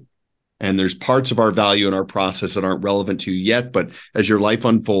value. And there's parts of our value in our process that aren't relevant to you yet, but as your life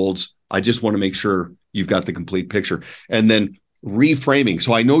unfolds, I just want to make sure you've got the complete picture. And then reframing.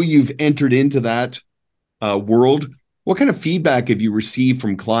 So I know you've entered into that world. What kind of feedback have you received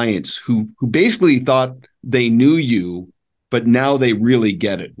from clients who basically thought they knew you, but now they really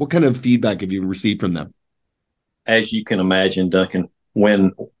get it? What kind of feedback have you received from them? as you can imagine, Duncan,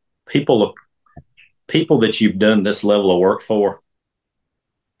 when people that you've done this level of work for,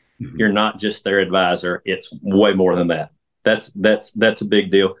 you're not just their advisor. It's way more than that. That's a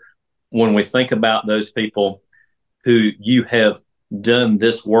big deal. When we think about those people who you have done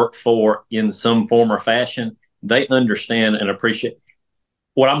this work for in some form or fashion, they understand and appreciate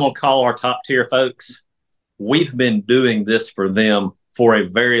what I'm going to call our top tier folks. We've been doing this for them for a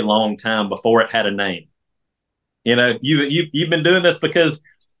very long time before it had a name. You know, you've been doing this because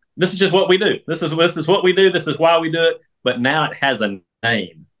this is just what we do. This is what we do. This is why we do it. But now it has a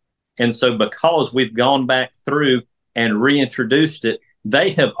name. And so because we've gone back through and reintroduced it,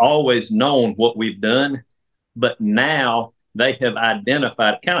 they have always known what we've done, but now they have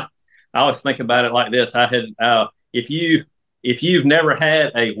identified kind of. I always think about it like this. I had if you've never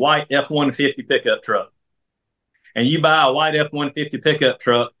had a white F-150 pickup truck and you buy a white F-150 pickup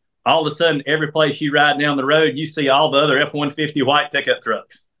truck, all of a sudden every place you ride down the road, you see all the other F-150 white pickup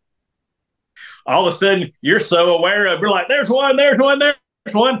trucks. All of a sudden you're so aware of, you're like, there's one,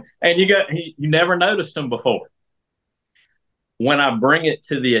 and you never noticed them before. When I bring it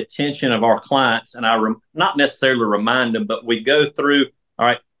to the attention of our clients, and not necessarily remind them, but we go through, all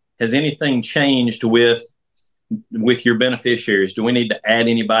right, has anything changed with your beneficiaries? Do we need to add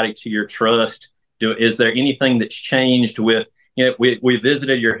anybody to your trust? Is there anything that's changed with, we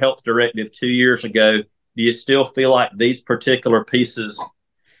visited your health directive 2 years ago. Do you still feel like these particular pieces?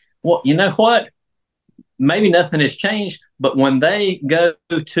 Well, you know what? Maybe nothing has changed, but when they go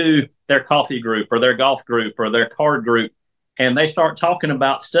to their coffee group or their golf group or their card group, and they start talking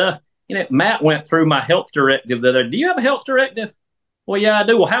about stuff, Matt went through my health directive the other day. Do you have a health directive? Well, yeah, I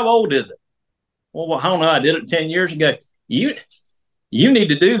do. Well, how old is it? Well, I don't know. I did it 10 years ago. You need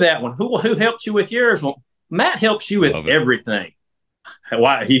to do that one. Who helped you with yours? Well, Matt helps you with everything.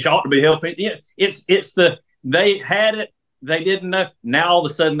 Why? He ought to be helping. Yeah, they had it. They didn't know. Now all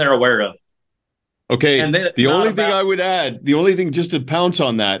of a sudden they're aware of it. Okay. And then the only thing I would add, the only thing just to pounce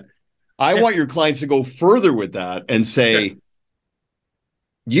on that, I want your clients to go further with that and say,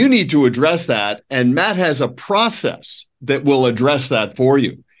 you need to address that. And Matt has a process that will address that for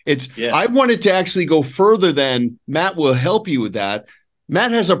you. I wanted to actually go further than Matt will help you with that.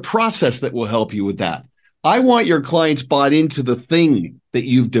 Matt has a process that will help you with that. I want your clients bought into the thing that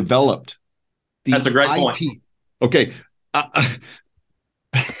you've developed. That's a great point. Okay.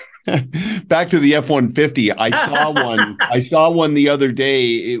 Back to the F-150. I saw one the other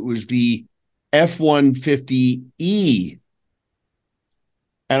day. It was the F-150E.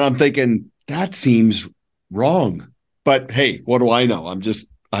 And I'm thinking, that seems wrong. But hey, what do I know?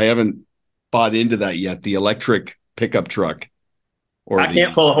 I haven't bought into that yet. The electric pickup truck. I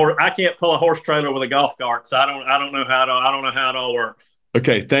can't pull a horse trailer with a golf cart, so I don't know how it all works.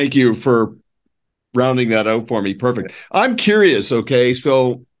 Okay, thank you for rounding that out for me. Perfect. I'm curious. Okay,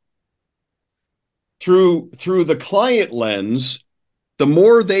 so through the client lens, the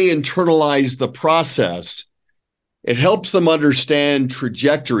more they internalize the process, it helps them understand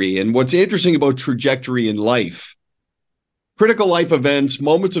trajectory. And what's interesting about trajectory in life, critical life events,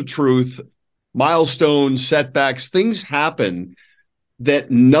 moments of truth, milestones, setbacks, things happen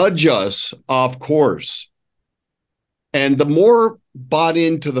that nudge us off course. And the more bought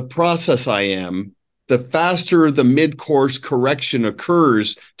into the process I am, the faster the mid-course correction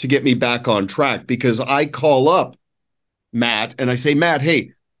occurs to get me back on track, because I call up Matt and I say, Matt,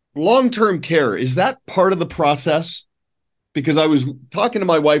 hey, long-term care, is that part of the process? Because I was talking to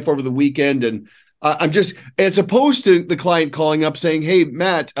my wife over the weekend, and I'm just, as opposed to the client calling up saying, hey,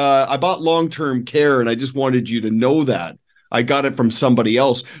 Matt, I bought long-term care and I just wanted you to know that I got it from somebody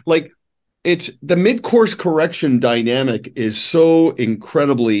else. Like, it's the mid-course correction dynamic is so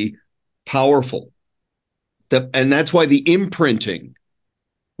incredibly powerful. And that's why the imprinting,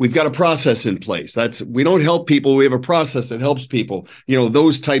 we've got a process in place. We don't help people. We have a process that helps people,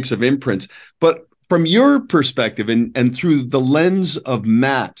 those types of imprints. But from your perspective and through the lens of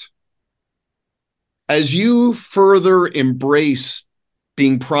Matt, as you further embrace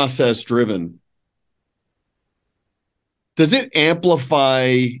being process driven, does it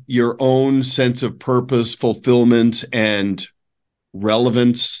amplify your own sense of purpose, fulfillment, and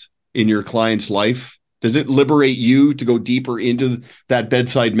relevance in your client's life? Does it liberate you to go deeper into that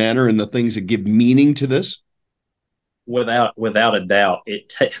bedside manner and the things that give meaning to this? Without a doubt.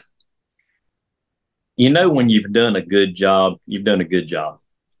 When you've done a good job, you've done a good job.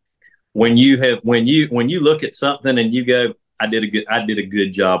 When you look at something and you go, I did a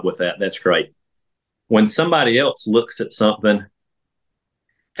good job with that. That's great. When somebody else looks at something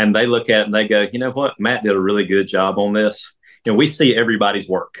and they look at it and they go, you know what, Matt did a really good job on this. We see everybody's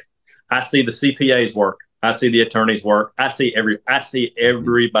work. I see the CPA's work. I see the attorney's work. I see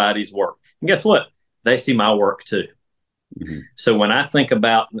everybody's work. And guess what? They see my work too. Mm-hmm. So when I think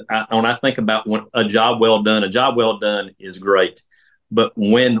about when a job well done is great. But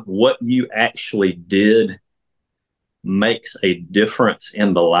when what you actually did makes a difference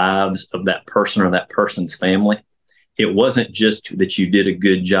in the lives of that person or that person's family, it wasn't just that you did a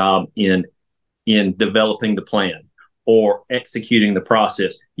good job in developing the plan or executing the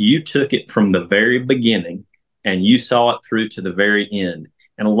process. You took it from the very beginning and you saw it through to the very end.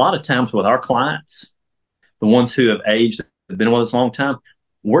 And a lot of times with our clients, the ones who have aged, have been with us a long time,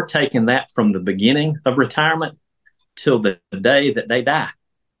 we're taking that from the beginning of retirement till the day that they die.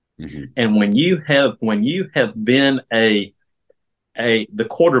 Mm-hmm. And when you have been the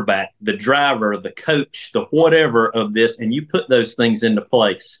quarterback, the driver, the coach, the whatever of this, and you put those things into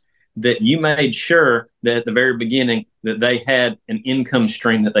place, that you made sure that at the very beginning that they had an income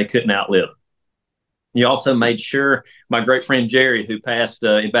stream that they couldn't outlive. You also made sure, my great friend Jerry, who passed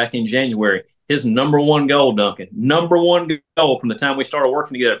back in January, his number one goal, Duncan, number one goal from the time we started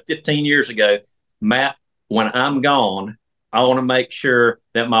working together 15 years ago, Matt, when I'm gone, I want to make sure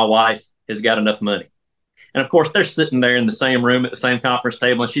that my wife has got enough money. And of course, they're sitting there in the same room at the same conference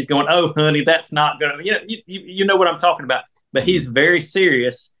table, and she's going, "Oh, honey, that's not going to," you know what I'm talking about. But he's very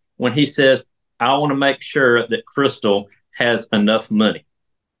serious when he says, "I want to make sure that Crystal has enough money."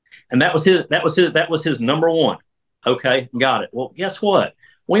 And that was his number one. Okay, got it. Well, guess what?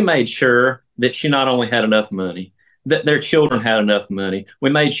 We made sure that she not only had enough money, that their children had enough money. We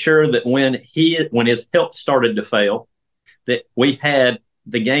made sure that when his health started to fail, that we had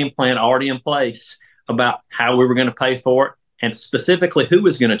the game plan already in place about how we were going to pay for it and specifically who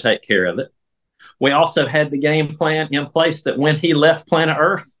was going to take care of it. We also had the game plan in place that when he left planet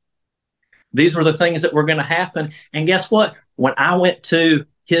Earth, these were the things that were going to happen. And guess what? When I went to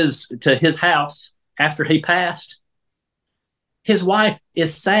his house after he passed, his wife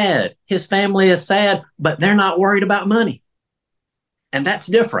is sad. His family is sad, but they're not worried about money. And that's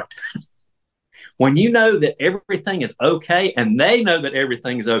different. When you know that everything is okay and they know that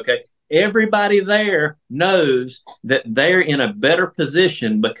everything is okay, everybody there knows that they're in a better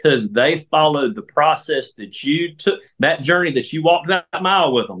position because they followed the process that you took, that journey that you walked that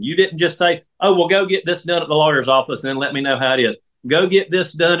mile with them. You didn't just say, "Oh, well, go get this done at the lawyer's office and then let me know how it is. Go get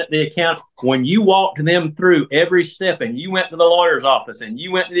this done at the account." When you walked them through every step and you went to the lawyer's office and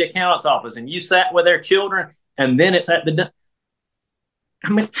you went to the accountant's office and you sat with their children and then it's at the, I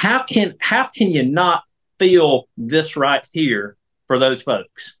mean, how can you not feel this right here for those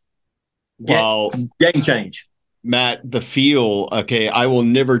folks? Well, game change. Matt, the feel, okay, I will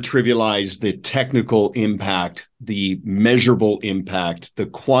never trivialize the technical impact, the measurable impact, the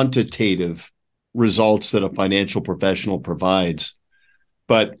quantitative results that a financial professional provides,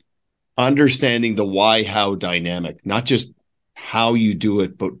 but understanding the why, how dynamic, not just how you do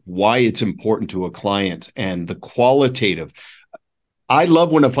it, but why it's important to a client and the qualitative. I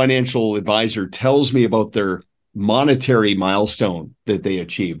love when a financial advisor tells me about their monetary milestone that they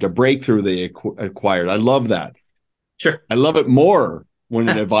achieved, a breakthrough they acquired. I love that. Sure. I love it more when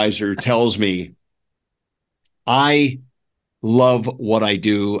an advisor tells me, "I love what I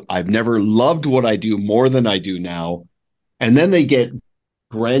do. I've never loved what I do more than I do now." And then they get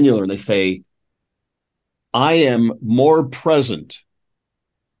granular and they say, "I am more present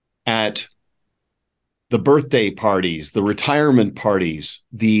at the birthday parties, the retirement parties,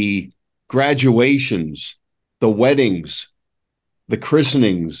 the graduations, the weddings, the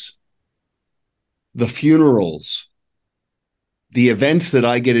christenings, the funerals, the events that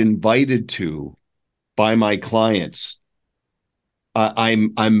I get invited to by my clients.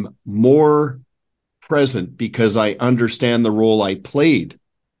 I'm more present because I understand the role I played.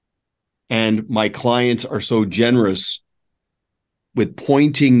 And my clients are so generous with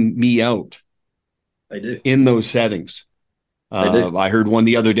pointing me out They do. in those settings." I heard one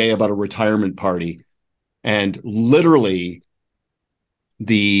the other day about a retirement party, and literally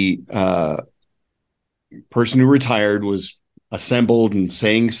the person who retired was assembled and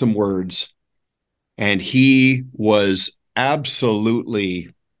saying some words, and he was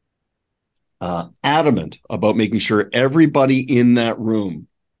absolutely adamant about making sure everybody in that room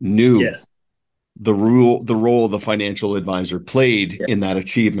knew the role the financial advisor played in that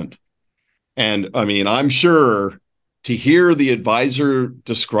achievement. And I mean, I'm sure to hear the advisor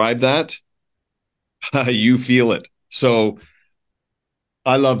describe that, you feel it. So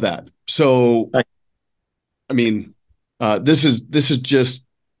I love that. So, I mean, this has just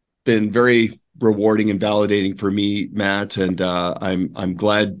been very rewarding and validating for me, Matt, and I'm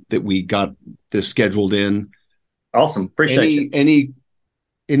glad that we got this scheduled in. Awesome. Appreciate you.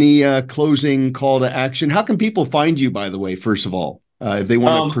 any closing call to action? How can people find you, by the way, first of all, if they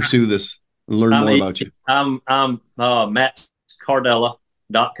want to pursue this and learn more about you? I'm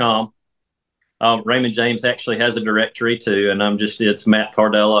mattcardella.com. Raymond James actually has a directory too, and it's Matt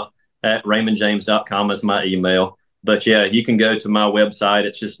Cardella at raymondjames.com is my email. But yeah, you can go to my website.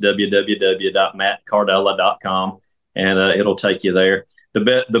 It's just www.mattcardella.com, and it'll take you there.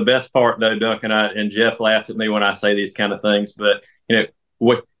 The best part though, Duncan, and Jeff laughs at me when I say these kind of things, but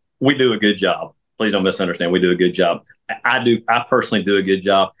we do a good job. Please don't misunderstand. We do a good job. I personally do a good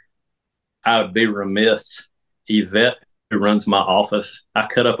job. I would be remiss. Yvette, who runs my office, I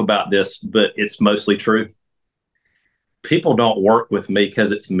cut up about this, but it's mostly true. People don't work with me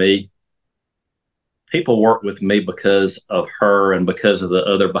because it's me. People work with me because of her and because of the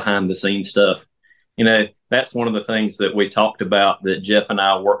other behind the scenes stuff. That's one of the things that we talked about that Jeff and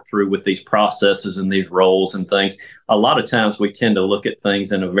I work through with these processes and these roles and things. A lot of times we tend to look at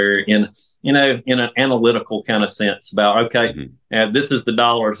things in an analytical kind of sense about, okay, this is the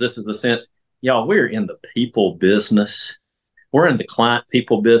dollars, this is the cents. Y'all, we're in the people business. We're in the client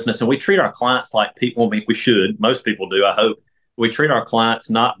people business, and we treat our clients like people. We should. Most people do, I hope. We treat our clients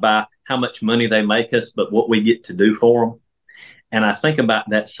not by how much money they make us, but what we get to do for them. And I think about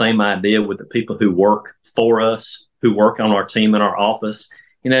that same idea with the people who work for us, who work on our team in our office.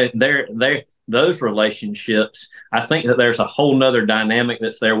 Those relationships, I think that there's a whole nother dynamic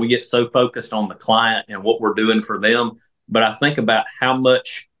that's there. We get so focused on the client and what we're doing for them. But I think about how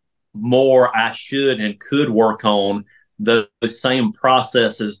much more I should and could work on those same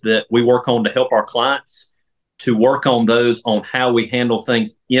processes that we work on to help our clients, to work on those on how we handle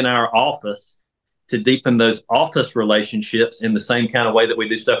things in our office, to deepen those office relationships in the same kind of way that we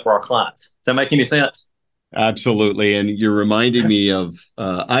do stuff for our clients. Does that make any sense? Absolutely. And you're reminding me of,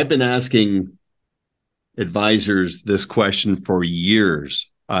 I've been asking advisors this question for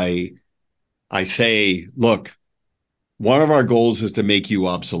years. I say, look, one of our goals is to make you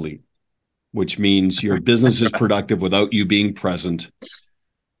obsolete, which means your business is productive without you being present.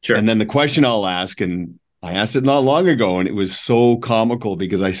 Sure. And then the question I'll ask, and I asked it not long ago, and it was so comical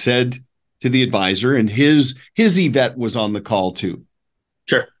because I said to the advisor, and his Yvette was on the call too.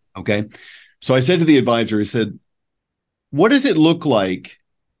 Sure. Okay. So I said to the advisor, I said, what does it look like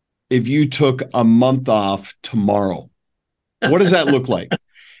if you took a month off tomorrow? What does that look like?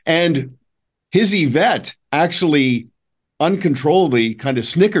 And his Yvette actually uncontrollably kind of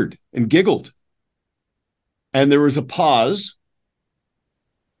snickered and giggled. And there was a pause.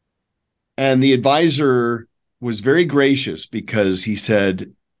 And the advisor was very gracious because he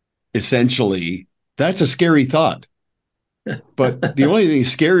said, essentially, that's a scary thought. But the only thing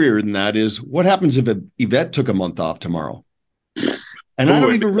scarier than that is what happens if Yvette took a month off tomorrow? And I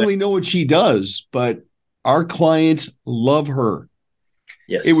don't even really know what she does, but our clients love her.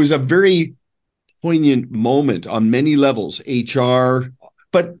 Yes. It was a very poignant moment on many levels, HR,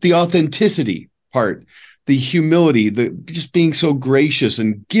 but the authenticity part, the humility, the just being so gracious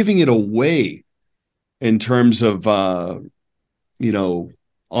and giving it away in terms of,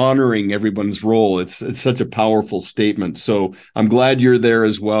 honoring everyone's role. It's such a powerful statement. So I'm glad you're there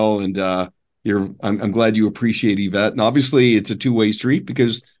as well. And I'm glad you appreciate Yvette. And obviously it's a two-way street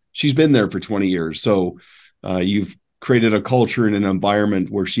because she's been there for 20 years. So you've created a culture and an environment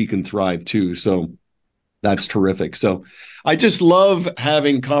where she can thrive too. So that's terrific. So I just love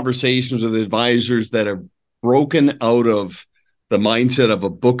having conversations with advisors that have broken out of the mindset of a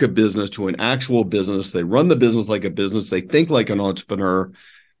book of business to an actual business. They run the business like a business. They think like an entrepreneur,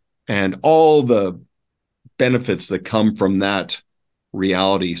 and all the benefits that come from that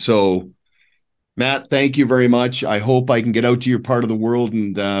reality. So, Matt, thank you very much. I hope I can get out to your part of the world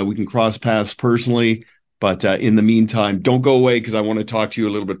and we can cross paths personally. But in the meantime, don't go away because I want to talk to you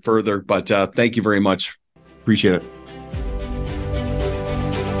a little bit further. But thank you very much. Appreciate it.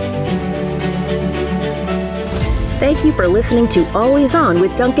 Thank you for listening to Always On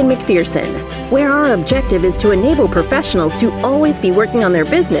with Duncan McPherson, where our objective is to enable professionals to always be working on their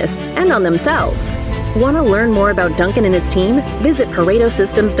business and on themselves. Want to learn more about Duncan and his team? Visit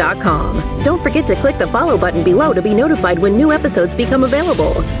ParetoSystems.com. Don't forget to click the follow button below to be notified when new episodes become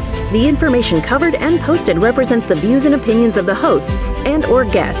available. The information covered and posted represents the views and opinions of the hosts and/or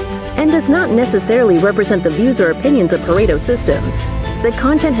guests and does not necessarily represent the views or opinions of Pareto Systems. The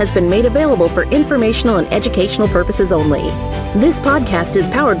content has been made available for informational and educational purposes only. This podcast is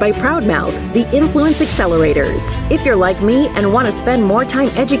powered by Proudmouth, the Influence Accelerators. If you're like me and want to spend more time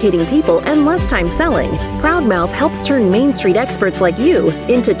educating people and less time selling, Proudmouth helps turn Main Street experts like you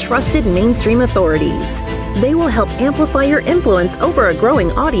into trusted mainstream authorities. They will help amplify your influence over a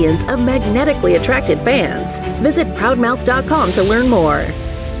growing audience of magnetically attracted fans. Visit proudmouth.com to learn more.